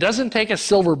 it doesn't take a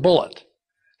silver bullet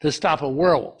to stop a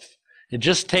werewolf. It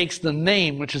just takes the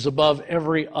name which is above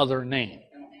every other name.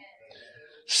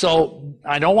 So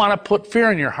I don't want to put fear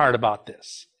in your heart about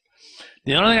this.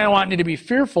 The only thing I want you to be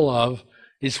fearful of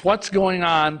is what's going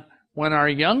on when our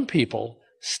young people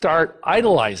start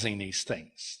idolizing these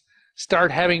things,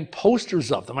 start having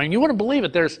posters of them. I mean, you wouldn't believe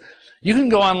it. You can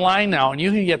go online now and you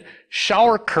can get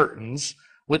shower curtains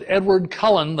with Edward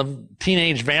Cullen, the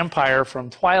teenage vampire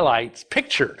from Twilight's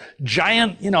picture,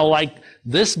 giant, like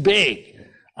this big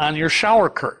on your shower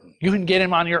curtain. You can get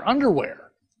him on your underwear.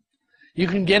 You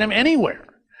can get him anywhere.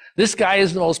 This guy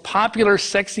is the most popular,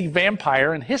 sexy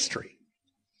vampire in history.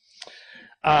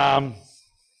 Now,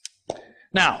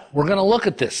 we're going to look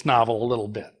at this novel a little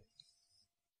bit.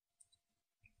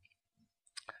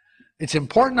 It's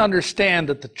important to understand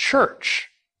that the church,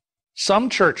 some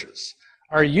churches,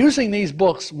 are using these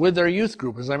books with their youth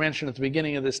group, as I mentioned at the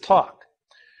beginning of this talk.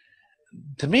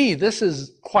 To me, this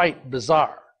is quite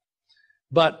bizarre.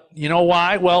 But you know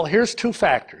why? Well, here's 2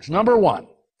 factors. Number 1,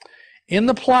 in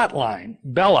the plot line,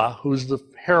 Bella, who's the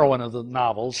heroine of the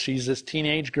novels, she's this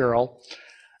teenage girl,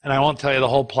 and I won't tell you the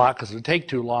whole plot because it would take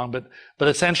too long, but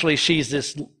essentially she's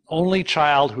this only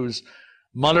child whose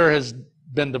mother has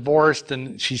been divorced,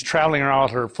 and she's traveling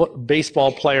around with her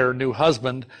baseball player new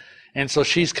husband, and so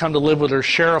she's come to live with her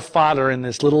sheriff father in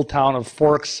this little town of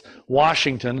Forks,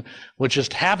 Washington, which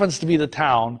just happens to be the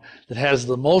town that has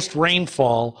the most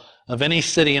rainfall of any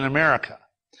city in America.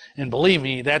 And believe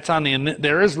me,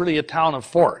 there is really a town of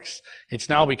Forks. It's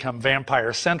now become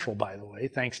Vampire Central, by the way,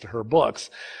 thanks to her books.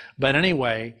 But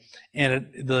anyway,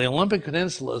 the Olympic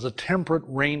Peninsula is a temperate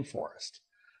rainforest,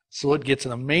 so it gets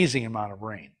an amazing amount of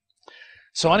rain.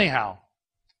 So anyhow,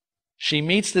 she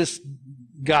meets this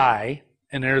guy,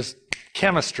 and there's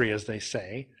chemistry, as they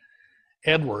say,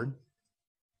 Edward,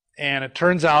 and it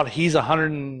turns out he's a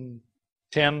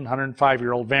 110,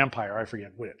 105-year-old vampire, I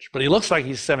forget which, but he looks like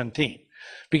he's 17,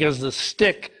 because the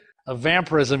stick of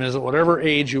vampirism is at whatever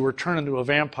age you were turned into a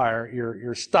vampire,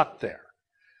 you're stuck there.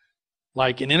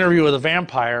 Like an Interview with a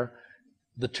Vampire,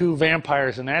 the 2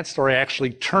 vampires in that story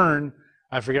actually turn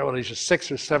I forget what it is, a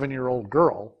 6 or 7-year-old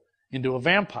girl into a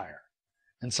vampire.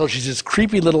 And so she's this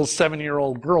creepy little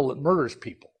 7-year-old girl that murders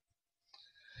people.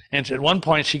 And at one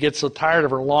point she gets so tired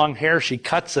of her long hair, she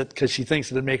cuts it because she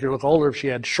thinks it would make her look older if she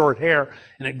had short hair,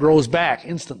 and it grows back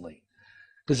instantly.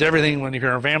 Because everything when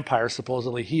you're a vampire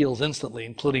supposedly heals instantly,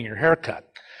 including your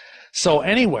haircut. So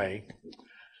anyway,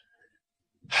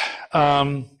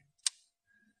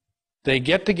 they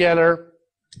get together,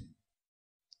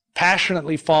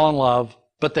 passionately fall in love,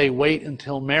 but they wait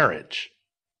until marriage.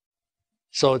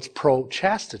 So it's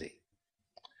pro-chastity.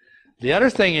 The other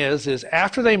thing is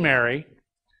after they marry,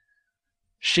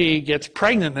 she gets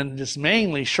pregnant in this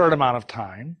mainly short amount of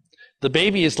time. The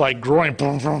baby is like growing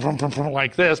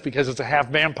like this because it's a half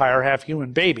vampire, half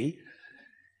human baby.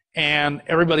 And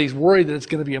everybody's worried that it's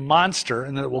going to be a monster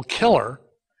and that it will kill her.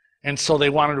 And so they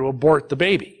wanted to abort the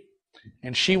baby.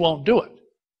 And she won't do it.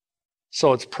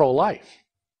 So it's pro-life.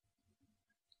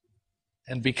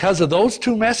 And because of those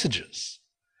two messages,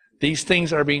 these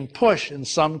things are being pushed in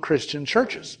some Christian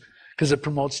churches. Because it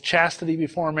promotes chastity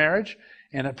before marriage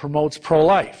and it promotes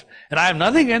pro-life. And I have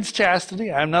nothing against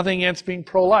chastity. I have nothing against being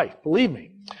pro-life, believe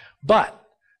me. But,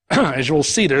 as you will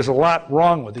see, there's a lot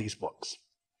wrong with these books.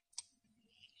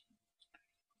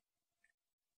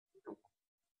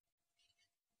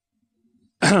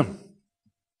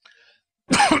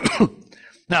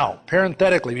 Now,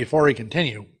 parenthetically, before we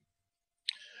continue,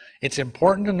 it's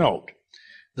important to note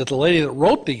that the lady that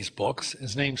wrote these books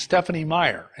is named Stephanie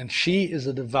Meyer, and she is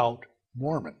a devout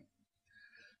Mormon.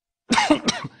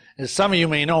 As some of you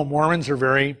may know, Mormons are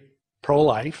very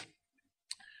pro-life.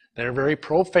 They're very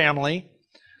pro-family.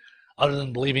 Other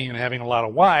than believing in having a lot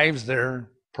of wives, they're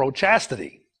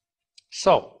pro-chastity.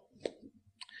 So,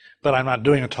 but I'm not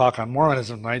doing a talk on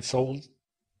Mormonism tonight, so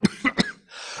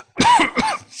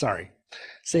sorry,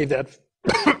 save that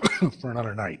for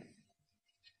another night.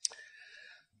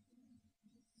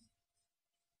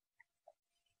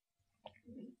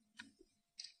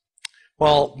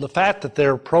 Well, the fact that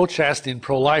they're pro-chastity and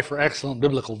pro-life are excellent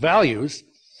biblical values,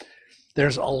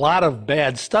 there's a lot of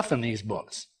bad stuff in these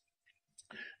books.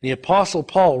 The Apostle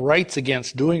Paul writes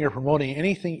against doing or promoting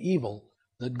anything evil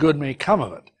that good may come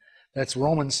of it. That's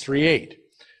Romans 3:8.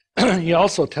 He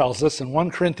also tells us in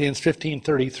 1 Corinthians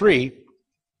 15:33,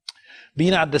 be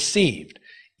not deceived.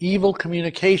 Evil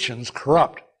communications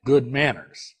corrupt good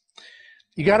manners.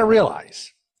 You got to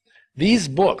realize, these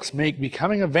books make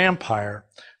becoming a vampire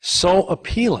so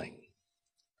appealing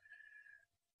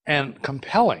and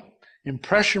compelling.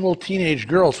 Impressionable teenage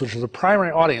girls, which is the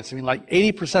primary audience, I mean, like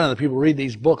 80% of the people who read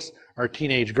these books are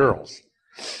teenage girls,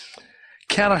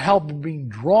 cannot help but being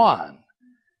drawn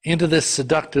into this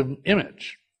seductive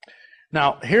image.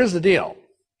 Now, here's the deal.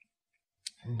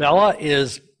 Bella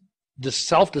is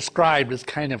self-described as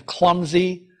kind of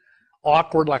clumsy,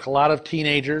 awkward, like a lot of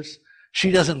teenagers. She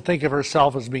doesn't think of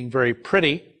herself as being very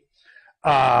pretty.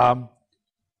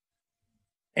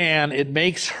 And it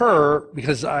makes her,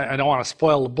 because I don't want to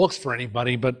spoil the books for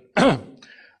anybody, but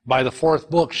by the 4th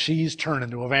book, she's turned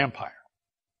into a vampire.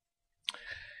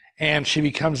 And she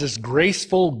becomes this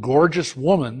graceful, gorgeous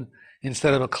woman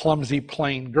instead of a clumsy,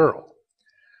 plain girl.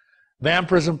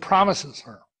 Vampirism promises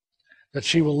her that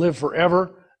she will live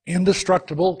forever,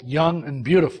 indestructible, young, and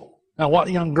beautiful. Now, what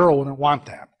young girl wouldn't want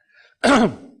that?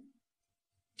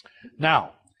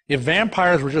 Now, if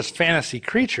vampires were just fantasy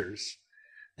creatures,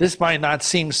 this might not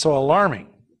seem so alarming.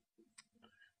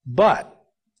 But,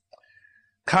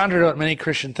 contrary to what many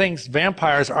Christians think,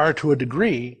 vampires are to a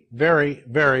degree very,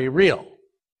 very real.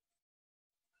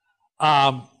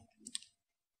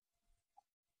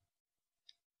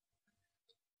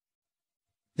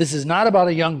 This is not about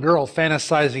a young girl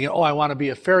fantasizing, oh, I want to be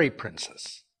a fairy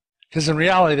princess. Because in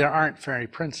reality, there aren't fairy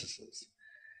princesses.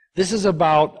 This is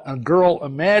about a girl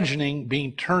imagining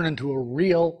being turned into a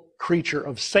real creature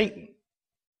of Satan.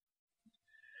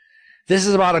 This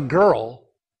is about a girl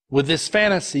with this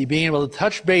fantasy being able to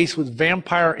touch base with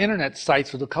vampire internet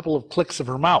sites with a couple of clicks of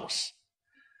her mouse.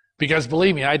 Because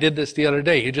believe me, I did this the other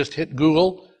day. You just hit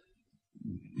Google,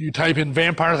 you type in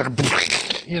vampires, like,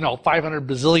 500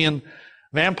 bazillion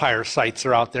vampire sites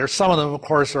are out there. Some of them, of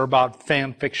course, are about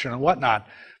fan fiction and whatnot.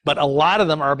 But a lot of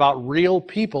them are about real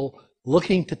people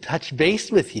looking to touch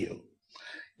base with you,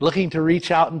 looking to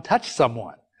reach out and touch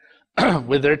someone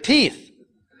with their teeth.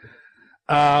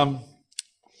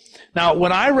 Now,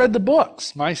 when I read the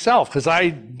books myself, because I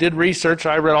did research,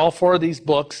 I read all 4 of these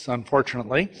books,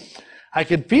 unfortunately, I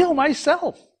could feel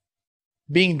myself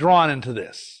being drawn into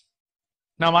this.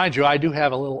 Now, mind you, I do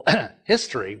have a little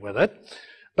history with it,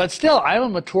 but still, I'm a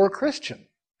mature Christian.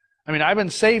 I mean, I've been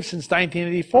saved since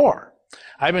 1984.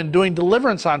 I've been doing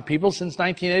deliverance on people since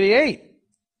 1988.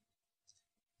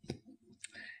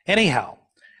 Anyhow,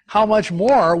 how much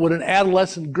more would an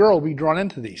adolescent girl be drawn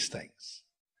into these things?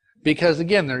 Because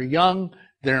again, they're young,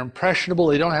 they're impressionable,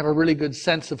 they don't have a really good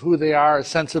sense of who they are, a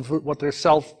sense of what their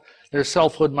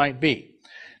selfhood might be.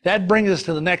 That brings us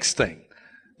to the next thing.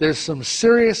 There's some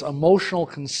serious emotional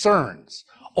concerns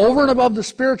over and above the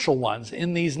spiritual ones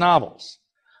in these novels.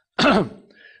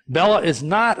 Bella is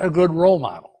not a good role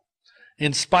model,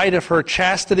 in spite of her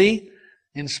chastity,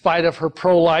 in spite of her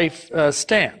pro-life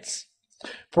stance.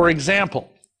 For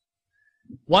example,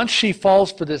 once she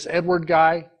falls for this Edward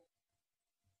guy,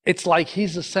 it's like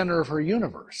he's the center of her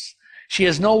universe. She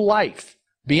has no life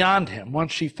beyond him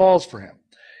once she falls for him.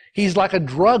 He's like a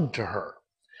drug to her.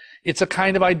 It's a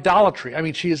kind of idolatry. I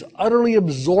mean, she is utterly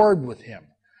absorbed with him.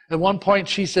 At one point,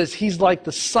 she says he's like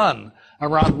the sun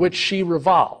around which she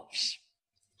revolves.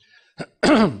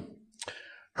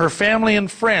 Her family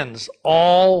and friends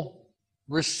all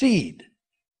recede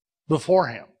before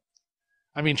him.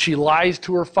 I mean, she lies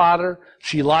to her father,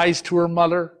 she lies to her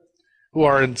mother, who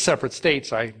are in separate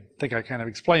states. I think I kind of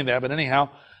explained that, but anyhow,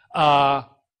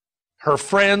 her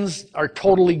friends are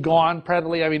totally gone,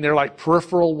 practically. I mean, they're like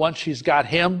peripheral once she's got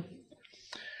him.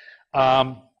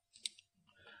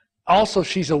 Also,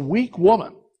 she's a weak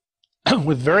woman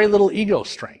with very little ego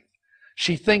strength.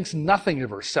 She thinks nothing of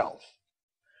herself,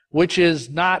 which is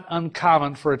not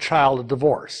uncommon for a child of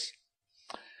divorce.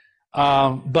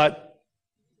 But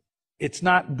it's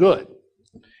not good.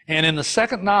 And in the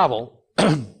second novel,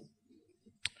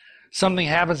 something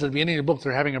happens at the beginning of the book.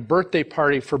 They're having a birthday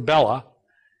party for Bella,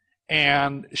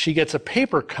 and she gets a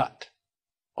paper cut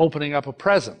opening up a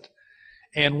present.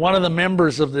 And one of the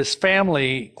members of this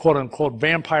family, quote-unquote,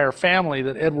 vampire family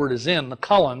that Edward is in, the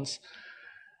Cullens,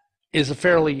 is a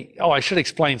fairly... Oh, I should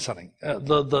explain something.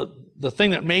 The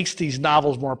thing that makes these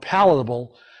novels more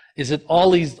palatable is that all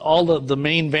the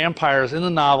main vampires in the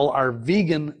novel are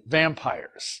vegan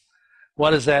vampires.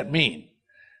 What does that mean?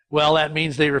 Well, that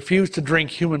means they refuse to drink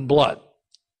human blood.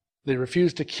 They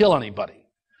refuse to kill anybody.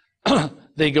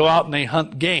 They go out and they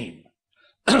hunt game.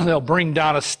 They'll bring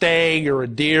down a stag or a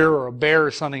deer or a bear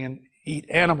or something and eat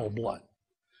animal blood.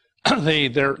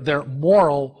 They're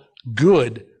moral,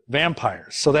 good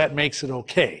vampires, so that makes it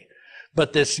okay.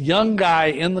 But this young guy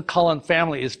in the Cullen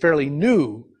family is fairly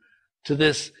new to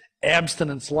this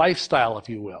abstinence lifestyle, if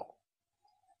you will.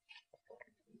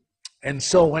 And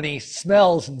so when he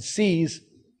smells and sees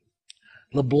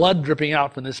the blood dripping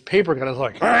out from this paper cut, it's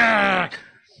like, ah!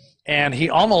 And he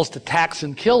almost attacks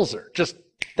and kills her, just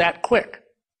that quick.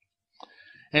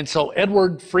 And so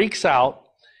Edward freaks out.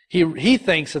 He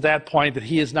thinks at that point that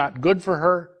he is not good for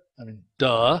her. I mean,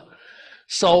 duh.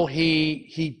 So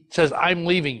he says, I'm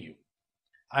leaving you.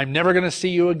 I'm never going to see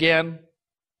you again.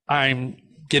 I'm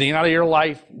getting out of your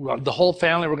life. The whole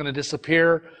family, we're going to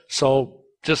disappear. So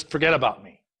just forget about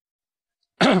me.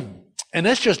 And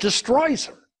this just destroys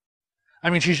her. I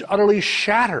mean, she's utterly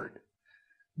shattered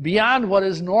beyond what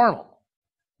is normal,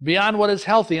 beyond what is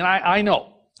healthy. And I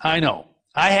know.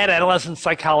 I had adolescent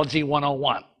psychology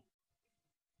 101.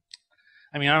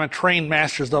 I mean, I'm a trained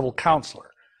master's level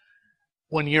counselor.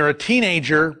 When you're a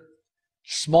teenager,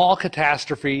 small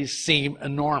catastrophes seem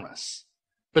enormous.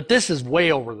 But this is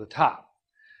way over the top.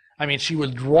 I mean, she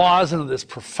withdraws into this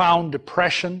profound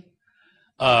depression.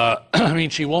 I mean,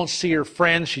 she won't see her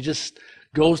friends. She just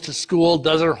goes to school,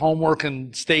 does her homework,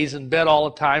 and stays in bed all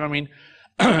the time. I mean,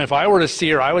 if I were to see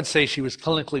her, I would say she was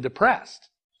clinically depressed.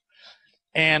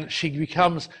 And she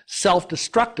becomes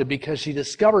self-destructive because she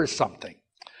discovers something.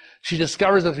 She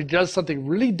discovers that if she does something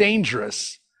really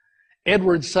dangerous,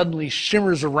 Edward suddenly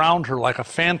shimmers around her like a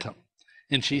phantom,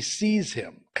 and she sees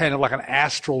him, kind of like an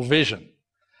astral vision.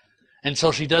 And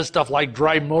so she does stuff like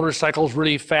drive motorcycles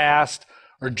really fast,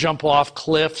 or jump off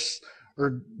cliffs,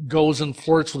 or goes and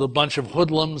flirts with a bunch of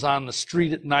hoodlums on the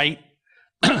street at night,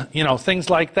 things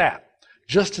like that,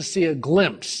 just to see a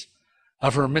glimpse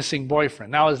of her missing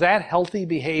boyfriend. Now, is that healthy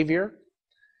behavior?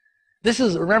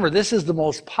 Remember, this is the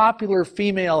most popular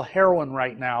female heroine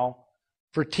right now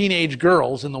for teenage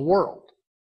girls in the world.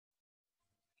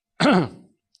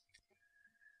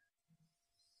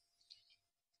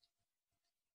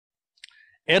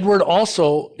 Edward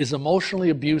also is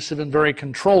emotionally abusive and very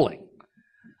controlling.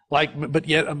 But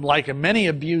yet, like many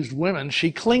abused women,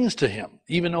 she clings to him,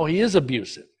 even though he is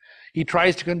abusive. He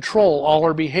tries to control all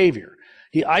her behavior.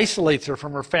 He isolates her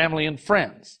from her family and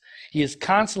friends. He is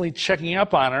constantly checking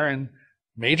up on her, and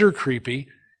major creepy,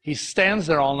 he stands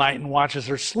there all night and watches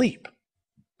her sleep.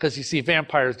 Because you see,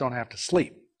 vampires don't have to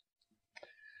sleep.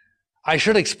 I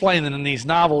should explain that in these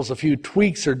novels, a few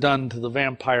tweaks are done to the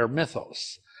vampire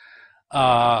mythos.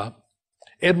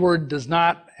 Edward does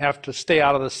not have to stay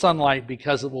out of the sunlight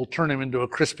because it will turn him into a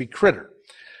crispy critter.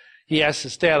 he has to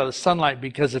stay out of the sunlight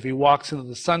because if he walks into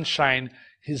the sunshine,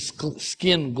 his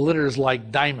skin glitters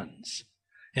like diamonds,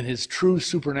 and his true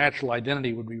supernatural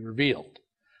identity would be revealed.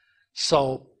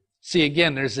 So, see,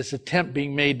 again, there's this attempt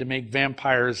being made to make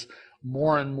vampires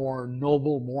more and more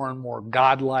noble, more and more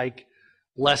godlike,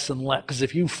 less and less. Because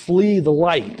if you flee the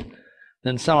light,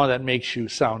 then some of that makes you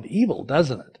sound evil,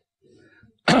 doesn't it?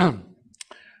 And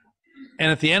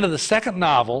at the end of the second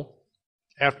novel,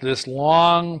 after this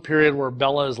long period where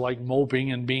Bella is like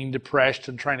moping and being depressed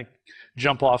and trying to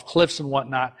jump off cliffs and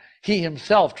whatnot, he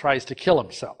himself tries to kill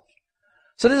himself.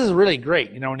 So this is really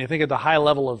great. You know, when you think of the high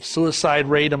level of suicide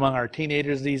rate among our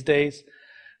teenagers these days,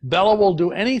 Bella will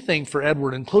do anything for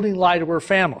Edward, including lie to her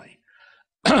family.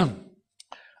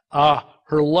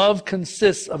 Her love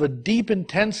consists of a deep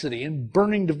intensity and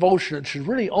burning devotion that should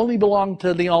really only belong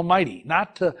to the Almighty,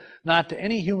 not to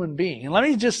any human being. And let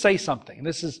me just say something.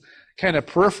 This is kind of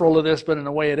peripheral to this, but in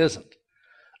a way it isn't.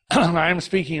 I am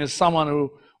speaking as someone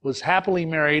who was happily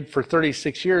married for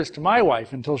 36 years to my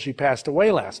wife until she passed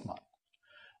away last month.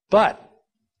 But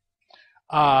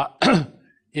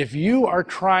if you are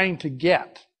trying to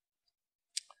get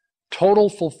total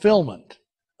fulfillment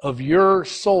of your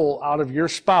soul out of your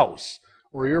spouse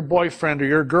or your boyfriend or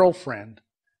your girlfriend,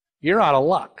 you're out of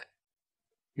luck.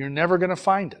 You're never going to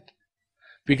find it.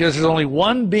 Because there's only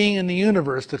one being in the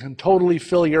universe that can totally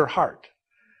fill your heart.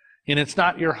 And it's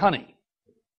not your honey.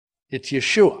 It's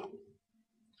Yeshua.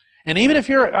 And even if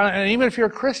you're a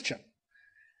Christian,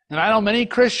 and I know many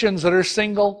Christians that are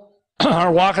single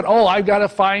are walking, oh, I've got to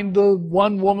find the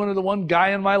one woman or the one guy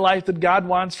in my life that God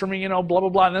wants for me, you know, blah, blah,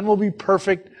 blah, and then we'll be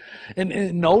perfect.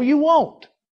 And no, you won't.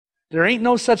 There ain't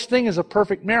no such thing as a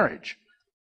perfect marriage.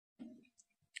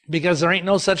 Because there ain't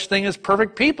no such thing as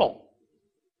perfect people.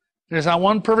 There's not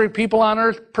one perfect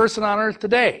person on earth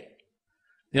today.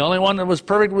 The only one that was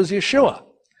perfect was Yeshua.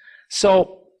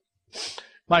 So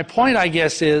my point, I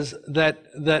guess, is that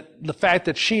the fact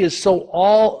that she is so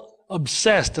all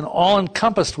obsessed and all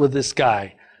encompassed with this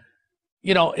guy,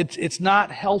 you know, it's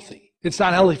not healthy. It's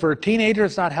not healthy for a teenager.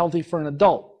 It's not healthy for an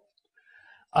adult.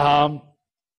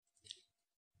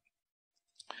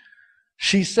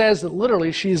 She says that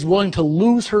literally she is willing to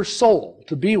lose her soul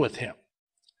to be with him.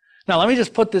 Now, let me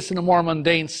just put this in a more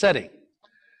mundane setting.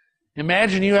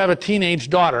 Imagine you have a teenage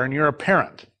daughter and you're a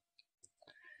parent.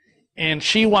 And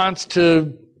she wants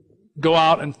to go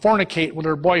out and fornicate with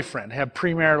her boyfriend, have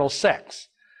premarital sex.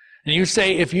 And you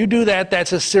say, if you do that,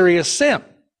 that's a serious sin.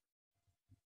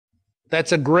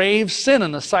 That's a grave sin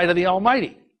in the sight of the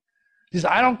Almighty. She says,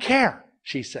 I don't care,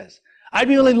 she says. I'd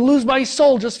be willing to lose my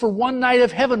soul just for one night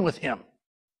of heaven with him.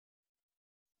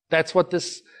 That's what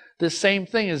this same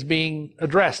thing is being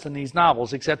addressed in these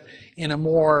novels, except in a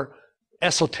more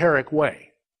esoteric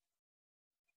way.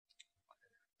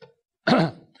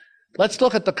 Let's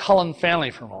look at the Cullen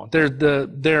family for a moment.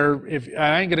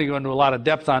 I ain't going to go into a lot of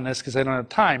depth on this because I don't have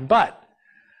time, but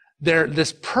they're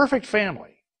this perfect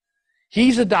family.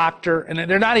 He's a doctor, and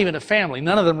they're not even a family.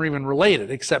 None of them are even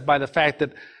related, except by the fact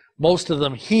that most of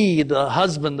them, the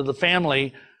husband of the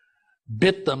family,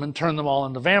 bit them and turned them all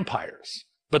into vampires.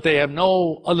 But they have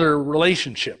no other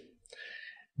relationship.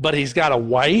 But he's got a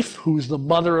wife who's the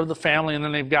mother of the family, and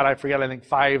then they've got, I think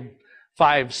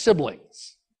five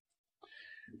siblings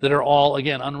that are all,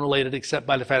 again, unrelated except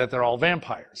by the fact that they're all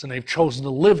vampires. And they've chosen to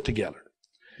live together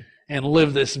and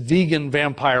live this vegan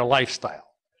vampire lifestyle.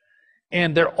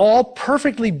 And they're all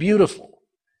perfectly beautiful.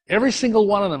 Every single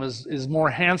one of them is more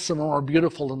handsome or more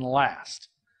beautiful than the last.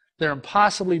 They're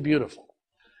impossibly beautiful.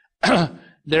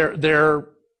 They're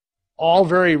all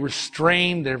very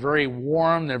restrained. They're very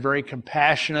warm. They're very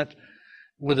compassionate,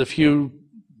 with a few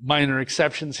minor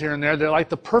exceptions here and there. They're like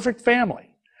the perfect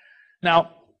family.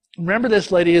 Now, remember,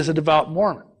 this lady is a devout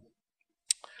Mormon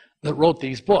that wrote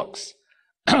these books.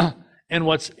 And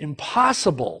what's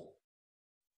impossible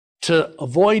to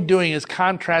avoid doing is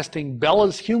contrasting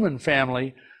Bella's human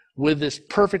family with this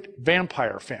perfect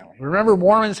vampire family. Remember,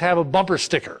 Mormons have a bumper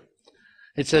sticker.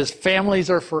 It says, families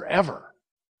are forever.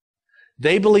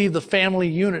 They believe the family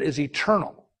unit is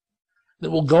eternal,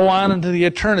 that will go on into the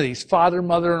eternities, father,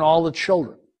 mother, and all the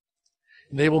children.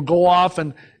 They will go off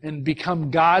and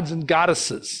become gods and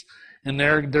goddesses. And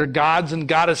their gods and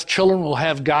goddess children will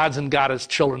have gods and goddess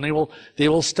children. They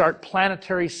will start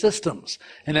planetary systems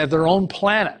and have their own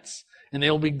planets. And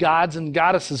they will be gods and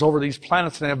goddesses over these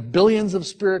planets and have billions of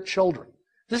spirit children.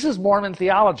 This is Mormon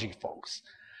theology, folks.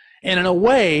 And in a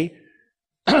way,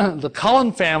 the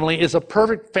Cullen family is a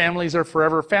perfect families are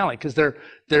forever family, because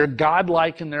they're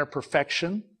godlike in their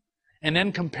perfection. And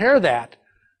then compare that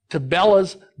to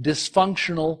Bella's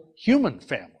dysfunctional human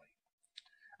family.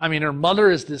 I mean, her mother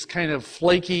is this kind of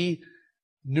flaky,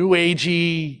 new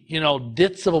agey,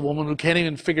 ditz of a woman who can't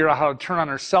even figure out how to turn on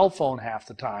her cell phone half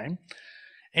the time.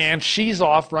 And she's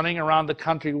off running around the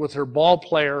country with her ball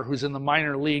player who's in the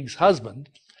minor leagues husband.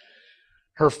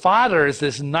 Her father is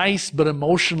this nice but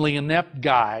emotionally inept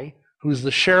guy who's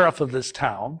the sheriff of this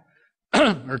town,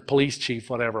 or police chief,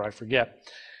 whatever, I forget.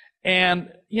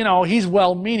 And, he's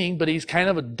well-meaning, but he's kind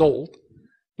of a dolt.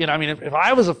 If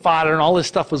I was a father and all this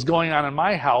stuff was going on in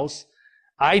my house,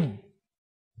 I'd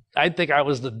think I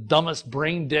was the dumbest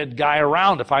brain-dead guy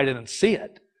around if I didn't see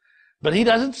it. But he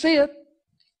doesn't see it.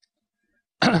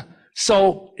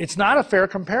 So it's not a fair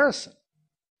comparison.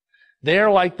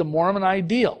 They're like the Mormon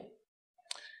ideal.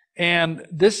 And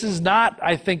this is not,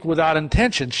 I think, without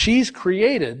intention. She's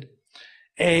created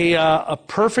a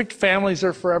perfect families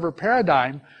are forever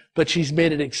paradigm, but she's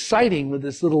made it exciting with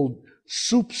this little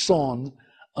soupçon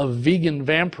of vegan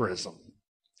vampirism.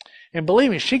 And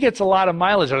believe me, she gets a lot of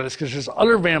mileage out of this because there's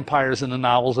other vampires in the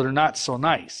novels that are not so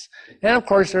nice. And of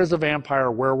course, there's a vampire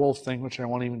werewolf thing, which I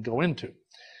won't even go into.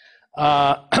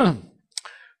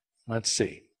 Let's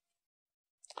see.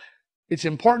 It's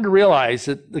important to realize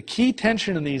that the key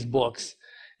tension in these books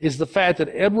is the fact that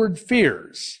Edward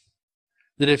fears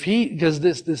that because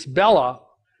this Bella,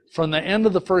 from the end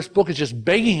of the first book, is just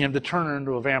begging him to turn her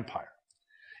into a vampire.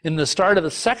 In the start of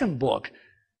the second book,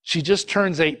 she just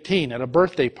turns 18 at a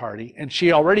birthday party, and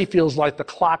she already feels like the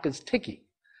clock is ticking,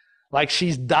 like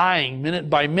she's dying minute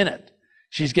by minute.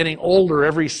 She's getting older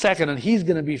every second, and he's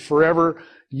going to be forever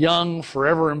young,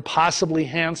 forever impossibly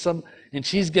handsome, and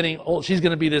she's getting old. She's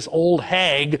going to be this old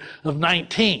hag of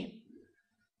 19.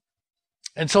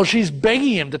 And so she's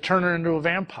begging him to turn her into a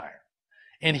vampire.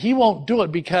 And he won't do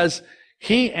it because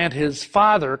he and his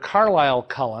father, Carlisle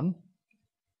Cullen,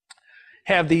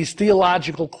 have these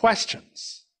theological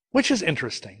questions, which is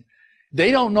interesting.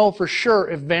 They don't know for sure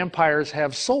if vampires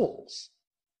have souls.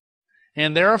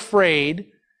 And they're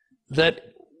afraid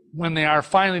that when they are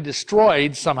finally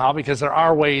destroyed somehow, because there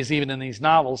are ways even in these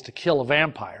novels to kill a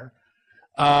vampire,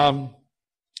 that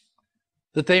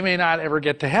they may not ever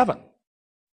get to heaven.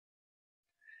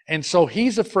 And so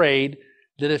he's afraid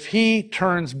that if he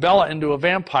turns Bella into a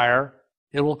vampire,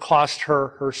 it will cost her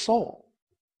her soul.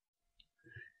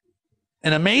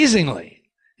 And amazingly,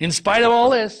 in spite of all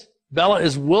this, Bella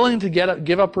is willing to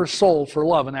give up her soul for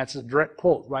love, and that's a direct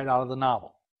quote right out of the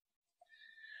novel.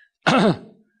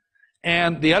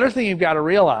 And the other thing you've got to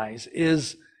realize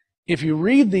is if you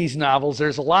read these novels,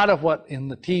 there's a lot of what in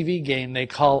the TV game they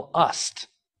call ust.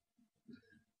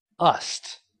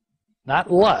 Ust.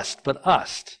 Not lust, but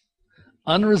ust.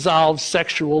 Unresolved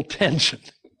sexual tension.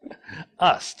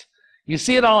 Ust. You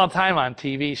see it all the time on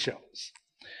TV shows.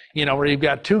 Where you've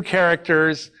got two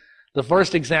characters. The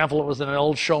first example, it was in an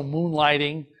old show,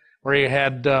 Moonlighting, where you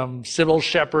had Sybil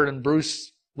Shepherd and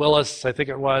Bruce Willis, I think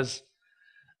it was.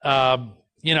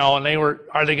 And they were,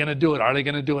 are they going to do it? Are they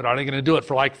going to do it? Are they going to do it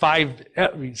for like 5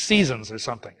 seasons or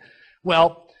something?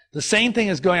 Well, the same thing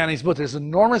is going on in these books. There's an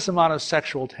enormous amount of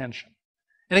sexual tension.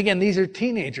 And again, these are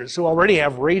teenagers who already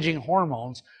have raging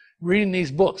hormones reading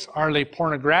these books. Are they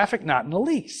pornographic? Not in the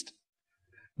least.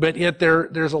 But yet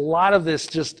there's a lot of this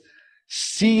just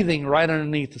seething right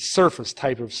underneath the surface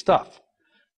type of stuff.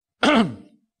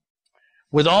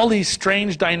 With all these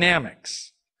strange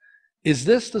dynamics, is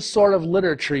this the sort of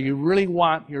literature you really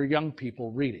want your young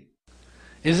people reading?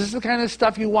 Is this the kind of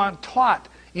stuff you want taught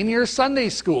in your Sunday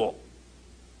school?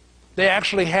 They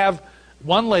actually have,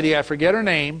 one lady, I forget her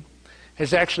name,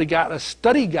 has actually got a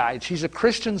study guide. She's a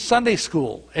Christian Sunday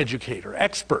school educator,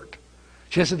 expert.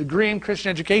 She has a degree in Christian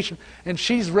education, and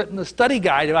she's written a study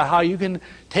guide about how you can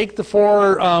take the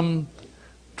 4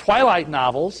 Twilight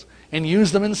novels and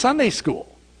use them in Sunday school.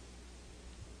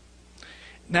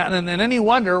 Now, and then any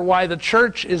wonder why the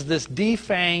church is this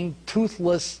defanged,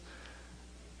 toothless,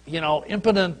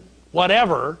 impotent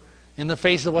whatever in the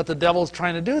face of what the devil's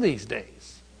trying to do these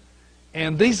days.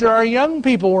 And these are our young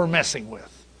people we're messing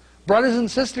with. Brothers and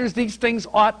sisters, these things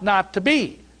ought not to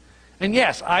be. And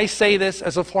yes, I say this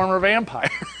as a former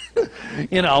vampire.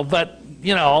 But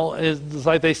it's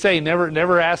like they say,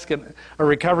 never ask a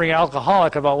recovering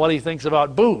alcoholic about what he thinks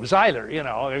about booze either.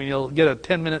 You'll get a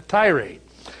 10-minute tirade.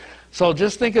 So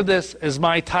just think of this as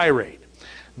my tirade.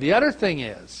 The other thing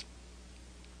is,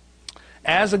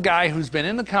 as a guy who's been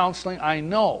in the counseling, I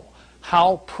know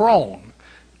how prone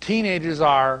teenagers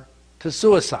are to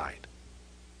suicide.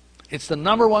 It's the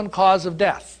 #1 cause of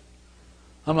death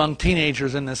among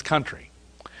teenagers in this country.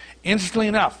 Interestingly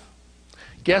enough,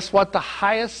 guess what the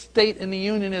highest state in the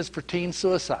union is for teen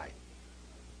suicide?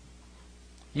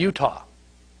 Utah.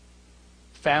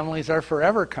 Families are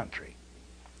forever country.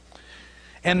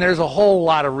 And there's a whole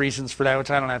lot of reasons for that,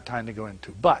 which I don't have time to go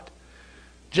into. But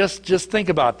Just think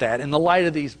about that in the light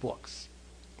of these books.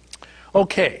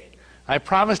 Okay, I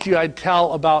promised you I'd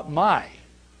tell about my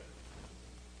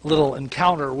little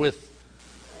encounter with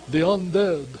the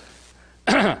undead.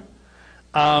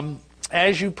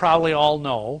 As you probably all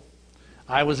know,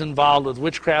 I was involved with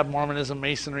witchcraft, Mormonism,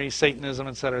 Masonry, Satanism,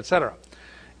 etc., etc.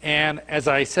 And as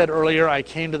I said earlier, I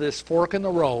came to this fork in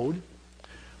the road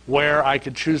where I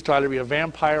could choose to either be a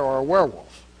vampire or a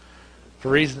werewolf. For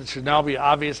reasons that should now be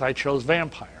obvious, I chose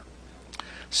vampire.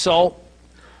 So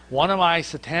one of my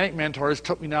satanic mentors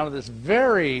took me down to this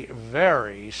very,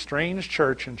 very strange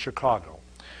church in Chicago,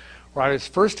 where I was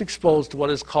first exposed to what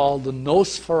is called the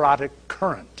Nosferatu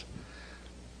current.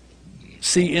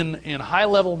 See, in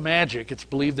high-level magic, it's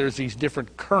believed there's these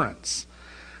different currents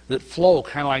that flow,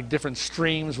 kind of like different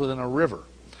streams within a river.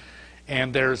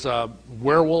 And there's a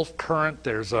werewolf current,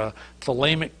 there's a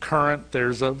thalamic current,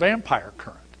 there's a vampire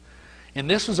current. And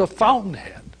this was a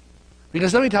fountainhead.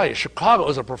 Because let me tell you, Chicago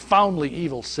is a profoundly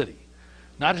evil city.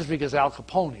 Not just because Al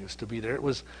Capone used to be there. It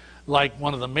was like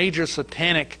one of the major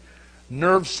satanic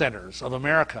nerve centers of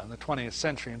America in the 20th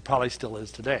century, and probably still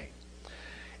is today.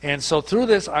 And so through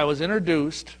this, I was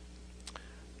introduced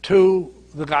to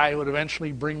the guy who would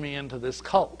eventually bring me into this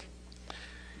cult.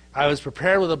 I was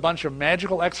prepared with a bunch of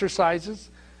magical exercises,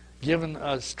 given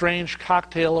a strange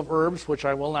cocktail of herbs, which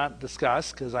I will not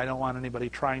discuss because I don't want anybody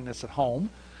trying this at home,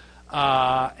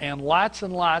 and lots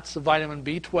of vitamin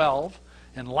B12,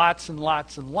 and lots and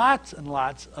lots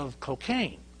of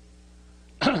cocaine.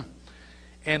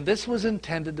 And this was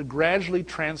intended to gradually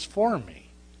transform me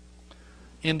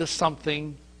into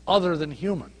something other than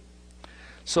human.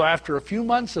 So after a few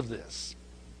months of this,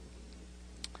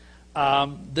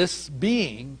 this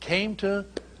being came to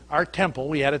our temple.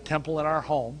 We had a temple in our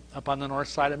home up on the north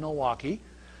side of Milwaukee,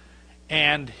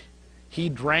 and he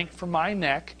drank from my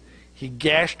neck. He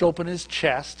gashed open his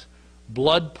chest,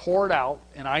 blood poured out,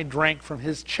 and I drank from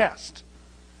his chest.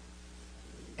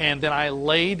 And then I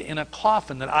laid in a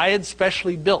coffin that I had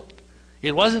specially built.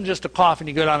 It wasn't just a coffin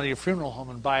you go down to your funeral home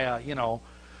and buy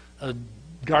a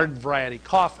garden variety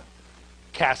coffin.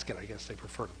 Casket, I guess they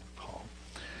prefer to call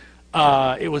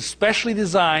it. It was specially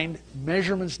designed,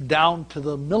 measurements down to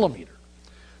the millimeter.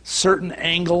 Certain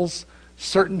angles,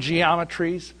 certain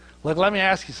geometries. Like, let me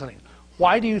ask you something.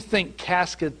 Why do you think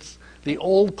caskets, the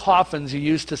old coffins you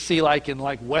used to see like in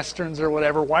like westerns or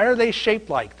whatever, why are they shaped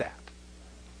like that?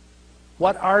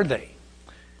 What are they?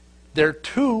 They're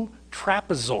two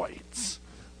trapezoids.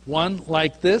 One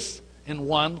like this and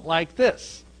one like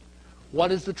this.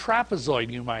 What is the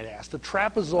trapezoid, you might ask? The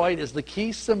trapezoid is the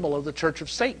key symbol of the Church of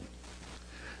Satan.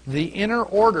 The inner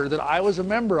order that I was a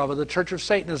member of the Church of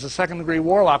Satan as a second-degree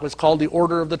warlock was called the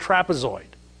Order of the Trapezoid.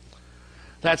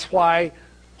 That's why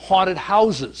haunted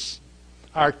houses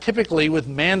are typically with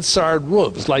mansard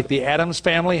roofs, like the Addams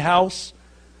family house.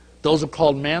 Those are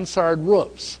called mansard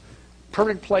roofs.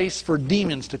 Perfect place for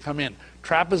demons to come in.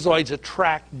 Trapezoids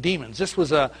attract demons. This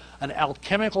was an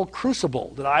alchemical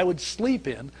crucible that I would sleep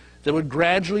in that would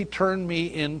gradually turn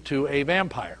me into a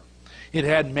vampire. It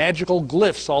had magical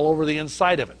glyphs all over the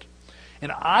inside of it.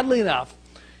 And oddly enough,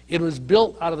 it was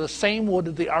built out of the same wood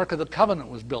that the Ark of the Covenant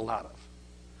was built out of.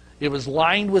 It was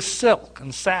lined with silk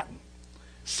and satin.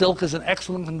 Silk is an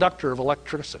excellent conductor of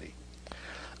electricity.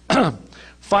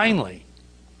 Finally,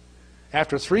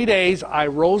 after 3 days, I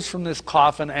rose from this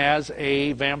coffin as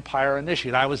a vampire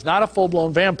initiate. I was not a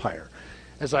full-blown vampire.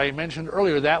 As I mentioned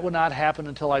earlier, that would not happen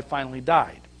until I finally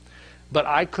died. But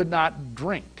I could not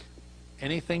drink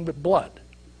anything but blood.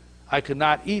 I could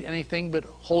not eat anything but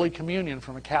Holy Communion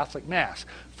from a Catholic Mass.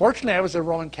 Fortunately, I was a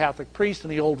Roman Catholic priest in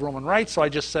the old Roman Rite, so I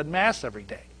just said Mass every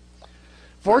day.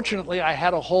 Fortunately, I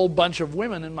had a whole bunch of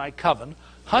women in my coven,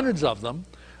 hundreds of them,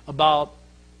 about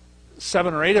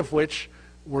 7 or 8 of which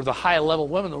were the high-level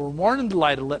women that were more than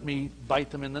delighted to let me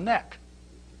bite them in the neck.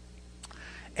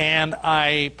 And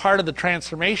part of the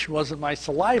transformation was that my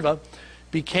saliva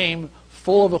became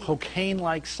full of a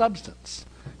cocaine-like substance,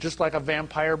 just like a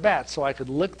vampire bat. So I could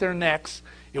lick their necks,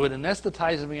 it would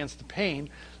anesthetize them against the pain,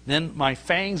 then my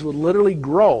fangs would literally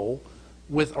grow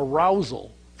with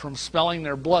arousal from smelling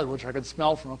their blood, which I could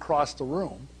smell from across the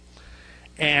room.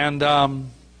 And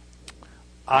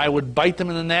I would bite them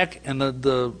in the neck, and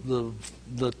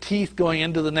the teeth going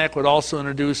into the neck would also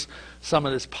introduce some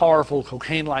of this powerful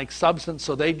cocaine-like substance,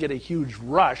 so they'd get a huge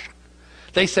rush.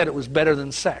 They said it was better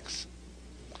than sex.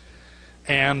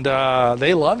 And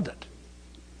they loved it.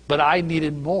 But I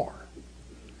needed more.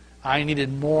 I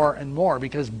needed more and more,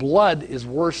 because blood is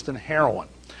worse than heroin.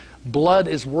 Blood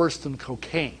is worse than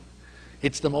cocaine.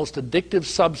 It's the most addictive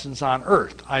substance on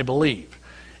earth, I believe.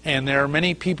 And there are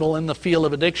many people in the field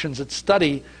of addictions that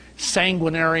study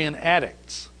sanguinarian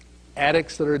addicts.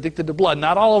 Addicts that are addicted to blood.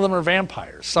 Not all of them are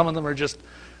vampires. Some of them are just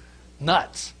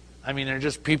nuts. I mean, they're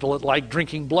just people that like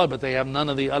drinking blood, but they have none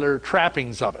of the other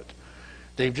trappings of it.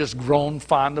 They've just grown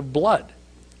fond of blood.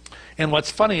 And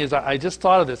what's funny is I just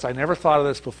thought of this. I never thought of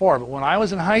this before, but when I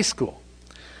was in high school,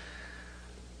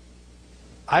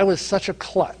 I was such a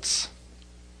klutz.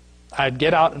 I'd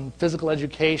get out in physical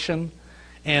education,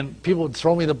 and people would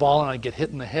throw me the ball, and I'd get hit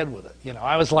in the head with it. You know,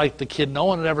 I was like the kid no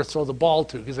one would ever throw the ball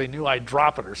to because they knew I'd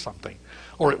drop it or something,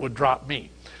 or it would drop me.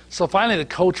 So finally the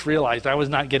coach realized I was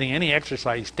not getting any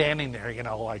exercise standing there, you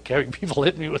know, like having people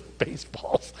hit me with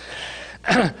baseballs.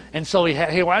 And so he had,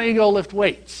 hey, why don't you go lift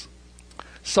weights?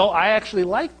 So I actually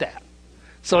liked that.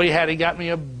 So he got me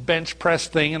a bench press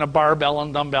thing and a barbell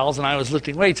and dumbbells, and I was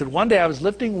lifting weights. And one day I was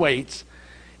lifting weights,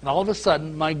 and all of a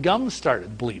sudden my gums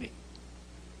started bleeding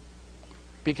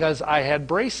because I had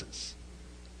braces.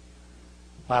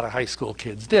 A lot of high school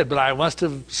kids did, but I must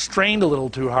have strained a little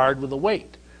too hard with the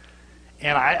weight.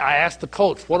 And I asked the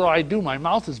coach, what do I do? My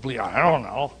mouth is bleeding. I don't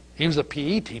know. He was a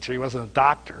PE teacher. He wasn't a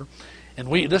doctor.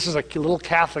 And this is a little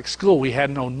Catholic school. We had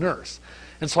no nurse.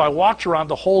 And so I walked around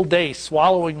the whole day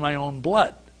swallowing my own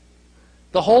blood.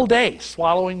 The whole day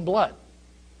swallowing blood.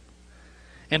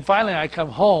 And finally I come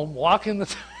home, walk in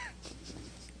the...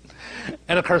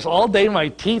 and of course all day my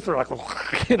teeth are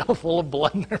like, you know, full of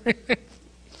blood and everything.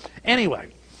 Anyway,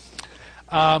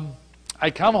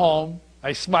 I come home.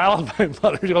 I smile at my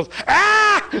mother. She goes,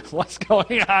 ah! What's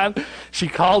going on? She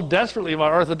called desperately my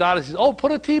orthodontist. She says, oh,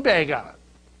 put a tea bag on it.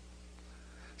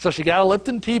 So she got a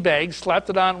Lipton tea bag, slapped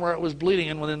it on where it was bleeding,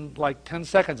 and within like 10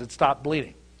 seconds it stopped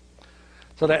bleeding.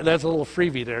 So that's a little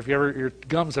freebie there if your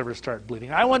gums ever start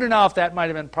bleeding. I wonder now if that might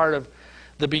have been part of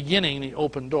the beginning, the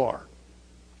open door.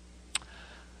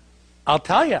 I'll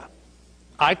tell you,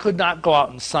 I could not go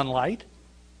out in sunlight.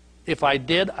 If I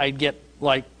did, I'd get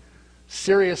like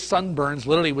serious sunburns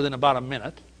literally within about a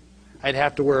minute. I'd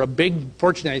have to wear a big,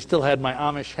 fortunately I still had my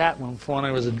Amish hat from when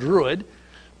I was a druid,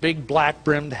 big black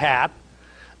brimmed hat.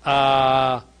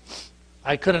 I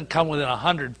couldn't come within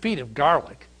 100 feet of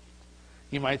garlic.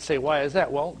 You might say, why is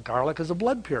that? Well, garlic is a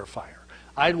blood purifier.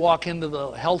 I'd walk into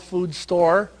the health food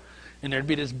store, and there'd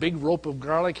be this big rope of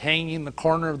garlic hanging in the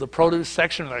corner of the produce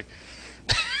section. Like,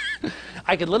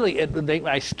 I could literally, it would make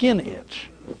my skin itch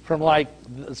from like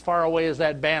as far away as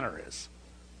that banner is.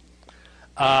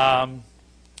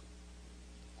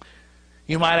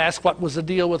 You might ask, what was the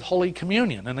deal with Holy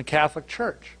Communion in the Catholic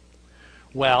Church?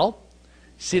 Well,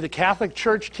 see, the Catholic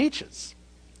Church teaches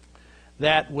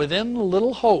that within the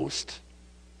little host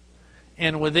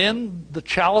and within the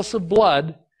chalice of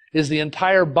blood is the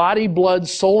entire body, blood,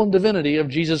 soul, and divinity of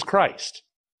Jesus Christ.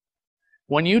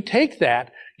 When you take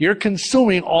that, you're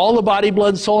consuming all the body,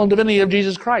 blood, soul, and divinity of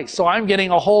Jesus Christ. So I'm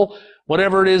getting a whole,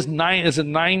 whatever it is,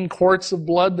 9 quarts of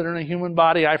blood that are in a human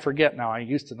body? I forget now. I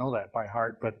used to know that by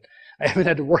heart, but I haven't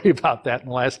had to worry about that in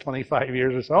the last 25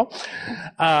 years or so.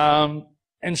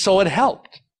 And so it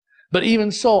helped. But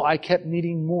even so, I kept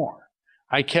needing more.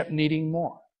 I kept needing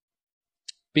more.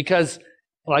 Because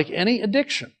like any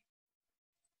addiction,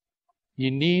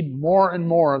 you need more and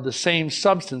more of the same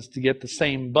substance to get the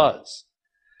same buzz.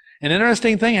 An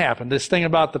interesting thing happened. This thing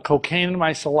about the cocaine in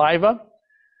my saliva,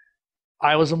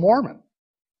 I was a Mormon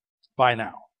by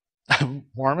now.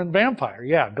 Mormon vampire,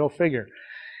 yeah, go figure.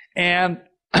 And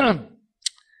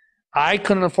I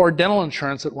couldn't afford dental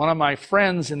insurance, but one of my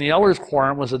friends in the elders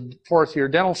quorum was a 4th-year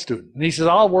dental student. And he says,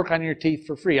 I'll work on your teeth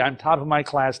for free. I'm top of my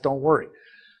class, don't worry.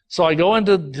 So I go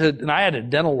and I had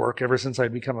dental work ever since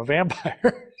I'd become a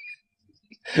vampire.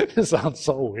 This sounds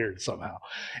so weird somehow.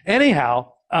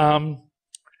 Anyhow,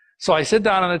 so I sit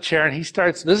down on a chair and he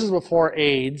starts, this is before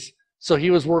AIDS, so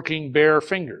he was working bare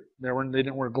fingered. They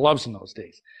didn't wear gloves in those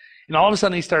days. And all of a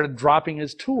sudden he started dropping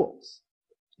his tools.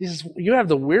 He says, you have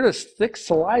the weirdest thick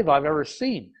saliva I've ever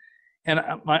seen. And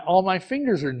all my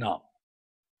fingers are numb.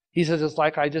 He says, it's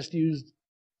like I just used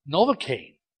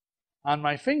Novocaine on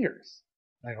my fingers.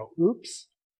 I go, oops.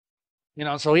 You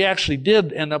know, so he actually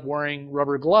did end up wearing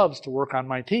rubber gloves to work on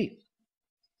my teeth.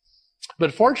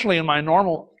 But fortunately, in my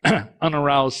normal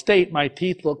unaroused state, my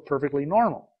teeth looked perfectly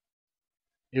normal.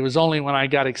 It was only when I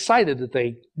got excited that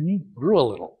they grew a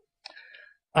little.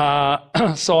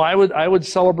 So I would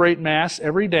celebrate Mass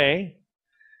every day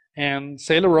and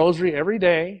say the Rosary every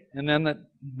day. And then at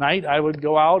night, I would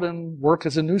go out and work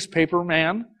as a newspaper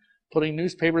man, putting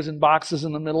newspapers in boxes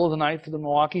in the middle of the night for the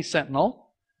Milwaukee Sentinel.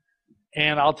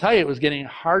 And I'll tell you, it was getting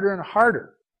harder and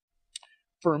harder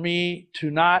for me to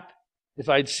not, if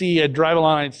I'd drive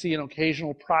along, I'd see an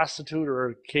occasional prostitute or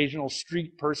an occasional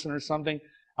street person or something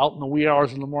out in the wee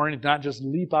hours in the morning, not just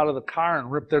leap out of the car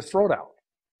and rip their throat out.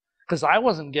 because I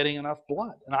wasn't getting enough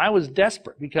blood. And I was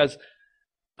desperate because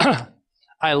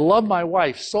I love my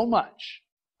wife so much.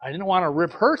 I didn't want to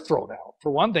rip her throat out,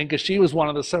 for one thing, because she was one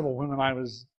of the several women I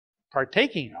was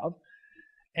partaking of.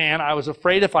 And I was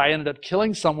afraid if I ended up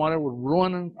killing someone, it would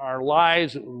ruin our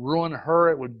lives, it would ruin her,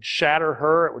 it would shatter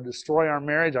her, it would destroy our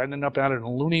marriage. I'd end up out in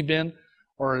a loony bin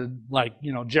or like,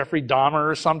 Jeffrey Dahmer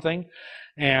or something.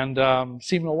 And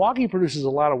see, Milwaukee produces a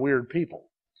lot of weird people.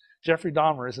 Jeffrey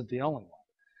Dahmer isn't the only one.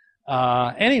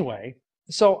 Anyway,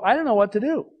 so I didn't know what to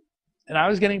do. And I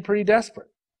was getting pretty desperate.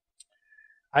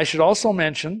 I should also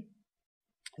mention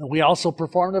that we also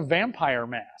performed a vampire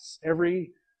mass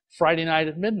every Friday night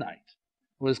at midnight.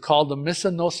 It was called the Missa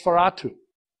Nosferatu,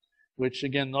 which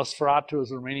again, Nosferatu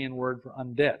is a Romanian word for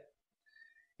undead.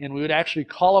 And we would actually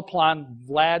call upon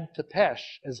Vlad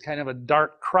Tepes as kind of a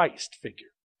dark Christ figure.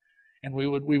 And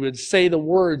we would say the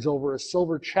words over a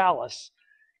silver chalice,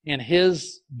 and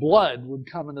his blood would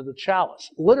come into the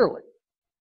chalice, literally.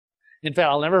 In fact,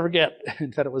 I'll never forget,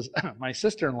 in fact, it was my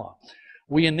sister-in-law.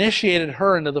 We initiated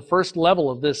her into the first level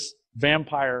of this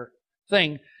vampire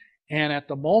thing, and at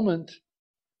the moment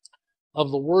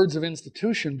of the words of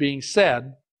institution being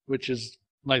said, which is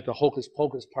like the hocus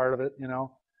pocus part of it,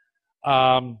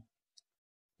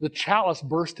 the chalice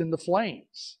burst into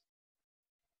flames.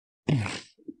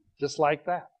 Just like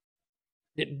that.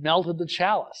 It melted the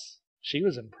chalice. She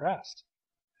was impressed.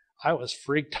 I was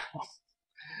freaked out.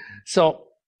 So,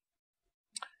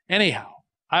 anyhow,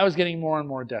 I was getting more and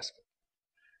more desperate.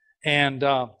 And,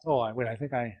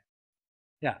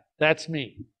 that's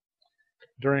me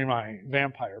during my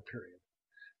vampire period.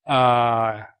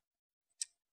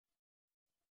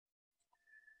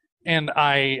 And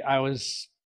I was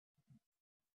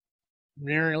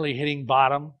nearly hitting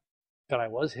bottom, but I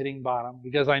was hitting bottom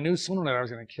because I knew sooner or later I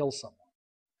was going to kill someone.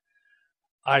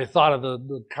 I thought of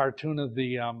the cartoon of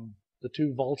the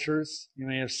two vultures. You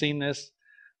may have seen this,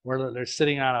 where they're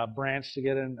sitting on a branch to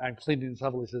get in. I'm cleaning this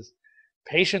up. He says,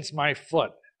 "Patience, my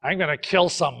foot. I'm going to kill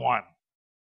someone."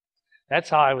 That's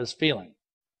how I was feeling.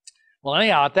 Well,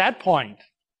 anyhow, at that point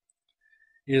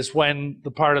is when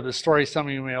the part of the story some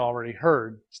of you may have already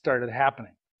heard started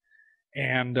happening.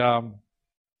 And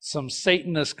some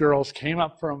Satanist girls came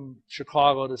up from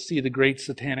Chicago to see the great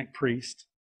satanic priest.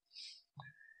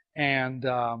 And,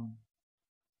 I'm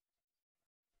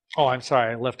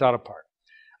sorry, I left out a part.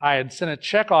 I had sent a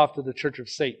check off to the Church of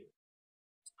Satan,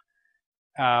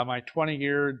 my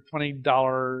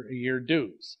 $20 a year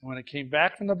dues. And when it came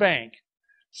back from the bank,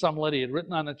 some lady had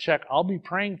written on the check, "I'll be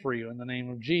praying for you in the name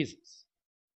of Jesus."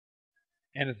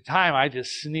 And at the time, I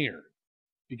just sneered.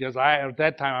 Because at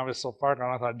that time, I was so far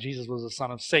gone, I thought Jesus was the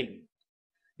son of Satan.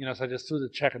 So I just threw the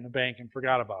check in the bank and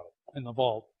forgot about it, in the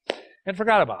vault, and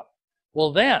forgot about it.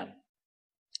 Well, then,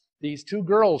 these two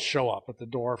girls show up at the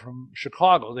door from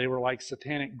Chicago. They were like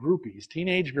satanic groupies,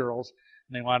 teenage girls,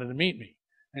 and they wanted to meet me.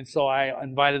 And so I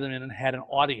invited them in and had an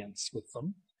audience with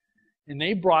them. And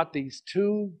they brought these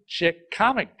two chick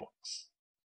comic books,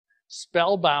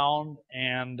 Spellbound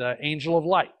and Angel of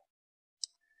Light.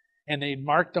 And they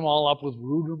marked them all up with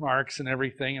rude remarks and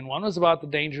everything. And one was about the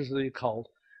dangers of the occult,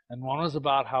 and one was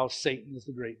about how Satan is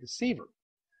the great deceiver.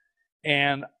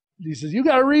 And he says, "You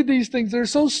got to read these things. They're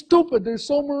so stupid. They're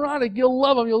so moronic. You'll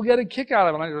love them. You'll get a kick out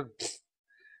of them." And I just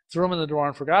threw them in the door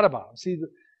and forgot about them. See,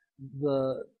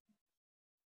 the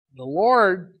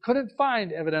Lord couldn't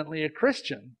find, evidently, a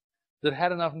Christian that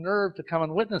had enough nerve to come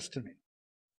and witness to me.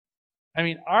 I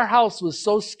mean, our house was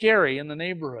so scary in the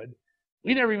neighborhood,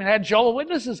 we never even had Jehovah's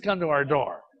Witnesses come to our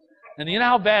door. And you know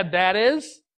how bad that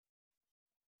is?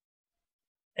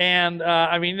 And,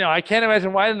 I can't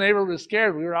imagine why the neighborhood was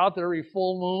scared. We were out there every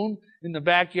full moon in the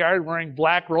backyard wearing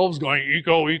black robes going,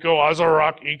 "Iko, Iko,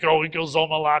 Azarak, Iko, Iko,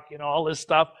 Zomalak," all this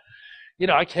stuff.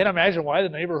 I can't imagine why the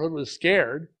neighborhood was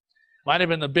scared. Might have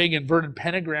been the big inverted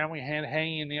pentagram we had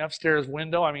hanging in the upstairs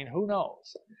window. I mean, who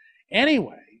knows?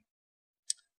 Anyway,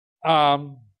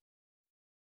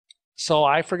 so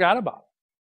I forgot about it.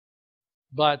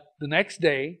 But the next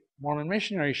day, Mormon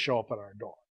missionaries show up at our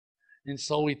door. And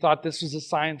so we thought this was a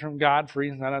sign from God for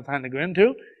reasons I don't have time to go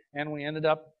into, and we ended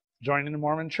up joining the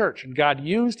Mormon church. And God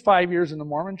used 5 years in the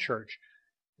Mormon church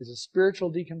as a spiritual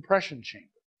decompression chamber.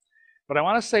 But I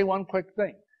want to say one quick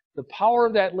thing. The power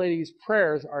of that lady's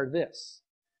prayers are this.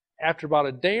 After about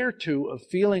a day or two of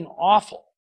feeling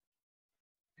awful,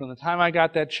 from the time I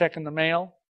got that check in the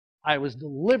mail, I was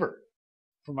delivered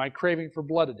from my craving for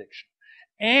blood addiction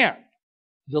and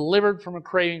delivered from a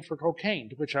craving for cocaine,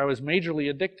 to which I was majorly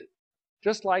addicted.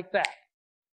 Just like that.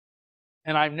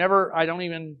 And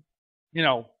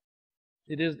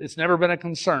it's never been a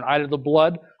concern, either the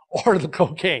blood or the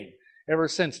cocaine, ever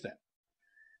since then.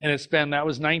 And that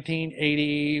was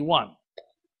 1981.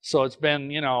 So it's been,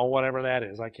 whatever that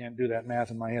is. I can't do that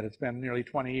math in my head. It's been nearly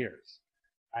 20 years.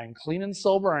 I'm clean and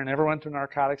sober. I never went to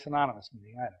Narcotics Anonymous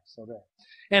meeting either. So there.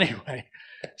 Anyway,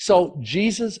 so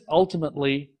Jesus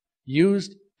ultimately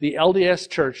used the LDS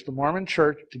Church, the Mormon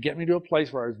Church, to get me to a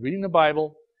place where I was reading the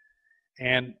Bible,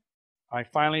 and I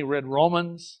finally read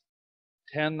Romans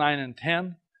 10, 9, and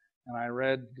 10, and I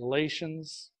read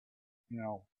Galatians.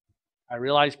 I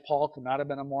realized Paul could not have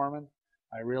been a Mormon.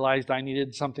 I realized I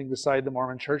needed something beside the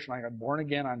Mormon Church, and I got born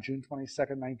again on June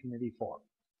 22nd, 1984.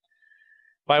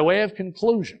 By way of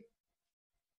conclusion,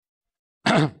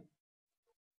 I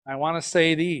want to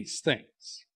say these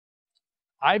things.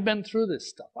 I've been through this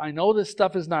stuff. I know this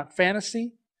stuff is not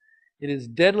fantasy. It is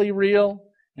deadly real,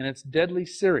 and it's deadly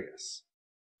serious.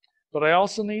 But I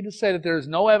also need to say that there is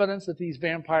no evidence that these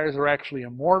vampires are actually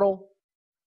immortal.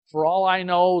 For all I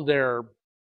know, they're,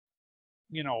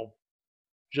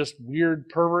 just weird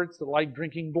perverts that like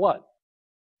drinking blood.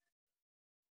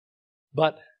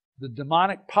 But the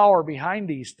demonic power behind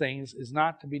these things is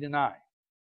not to be denied.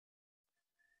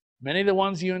 Many of the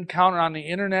ones you encounter on the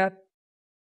internet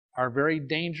are very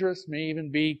dangerous, may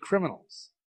even be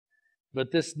criminals. But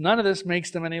none of this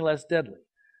makes them any less deadly.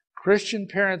 Christian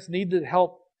parents need to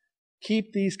help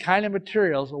keep these kind of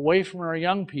materials away from our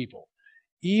young people,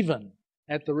 even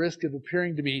at the risk of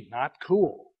appearing to be not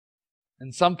cool.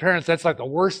 And some parents, that's like the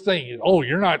worst thing. Oh,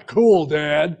 you're not cool,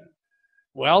 Dad.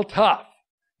 Well, tough.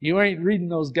 You ain't reading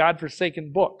those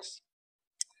godforsaken books.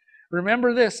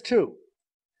 Remember this, too.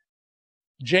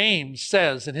 James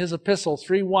says in his epistle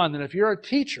 3:1 that if you're a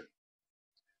teacher,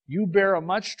 you bear a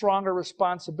much stronger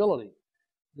responsibility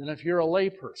than if you're a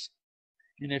layperson.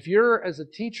 And if you're, as a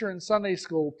teacher in Sunday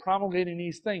school, promulgating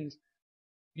these things,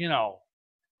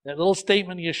 that little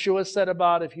statement Yeshua said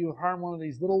about if you harm one of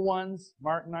these little ones,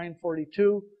 Mark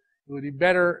 9:42, it would be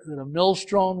better that a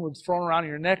millstone was thrown around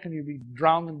your neck and you'd be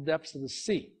drowned in the depths of the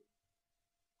sea.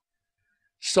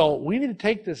 So we need to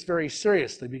take this very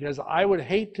seriously, because I would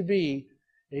hate to be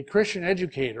a Christian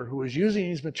educator who was using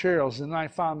these materials and then I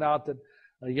found out that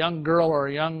a young girl or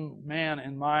a young man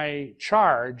in my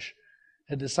charge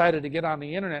had decided to get on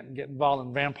the internet and get involved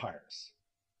in vampires.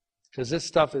 Because this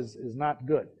stuff is not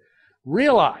good.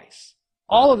 Realize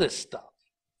all of this stuff,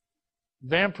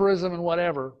 vampirism and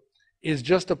whatever, is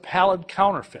just a pallid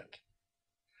counterfeit.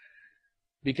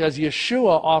 Because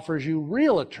Yeshua offers you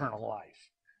real eternal life,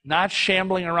 not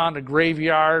shambling around a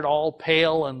graveyard all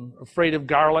pale and afraid of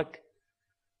garlic,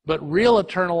 but real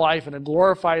eternal life in a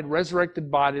glorified, resurrected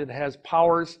body that has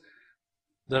powers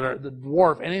that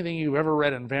dwarf anything you've ever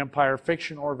read in vampire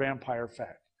fiction or vampire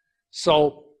fact.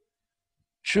 So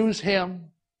choose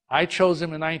him. I chose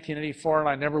him in 1984, and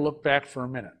I never looked back for a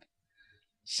minute.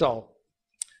 So,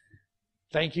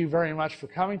 thank you very much for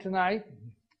coming tonight.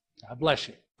 God bless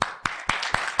you.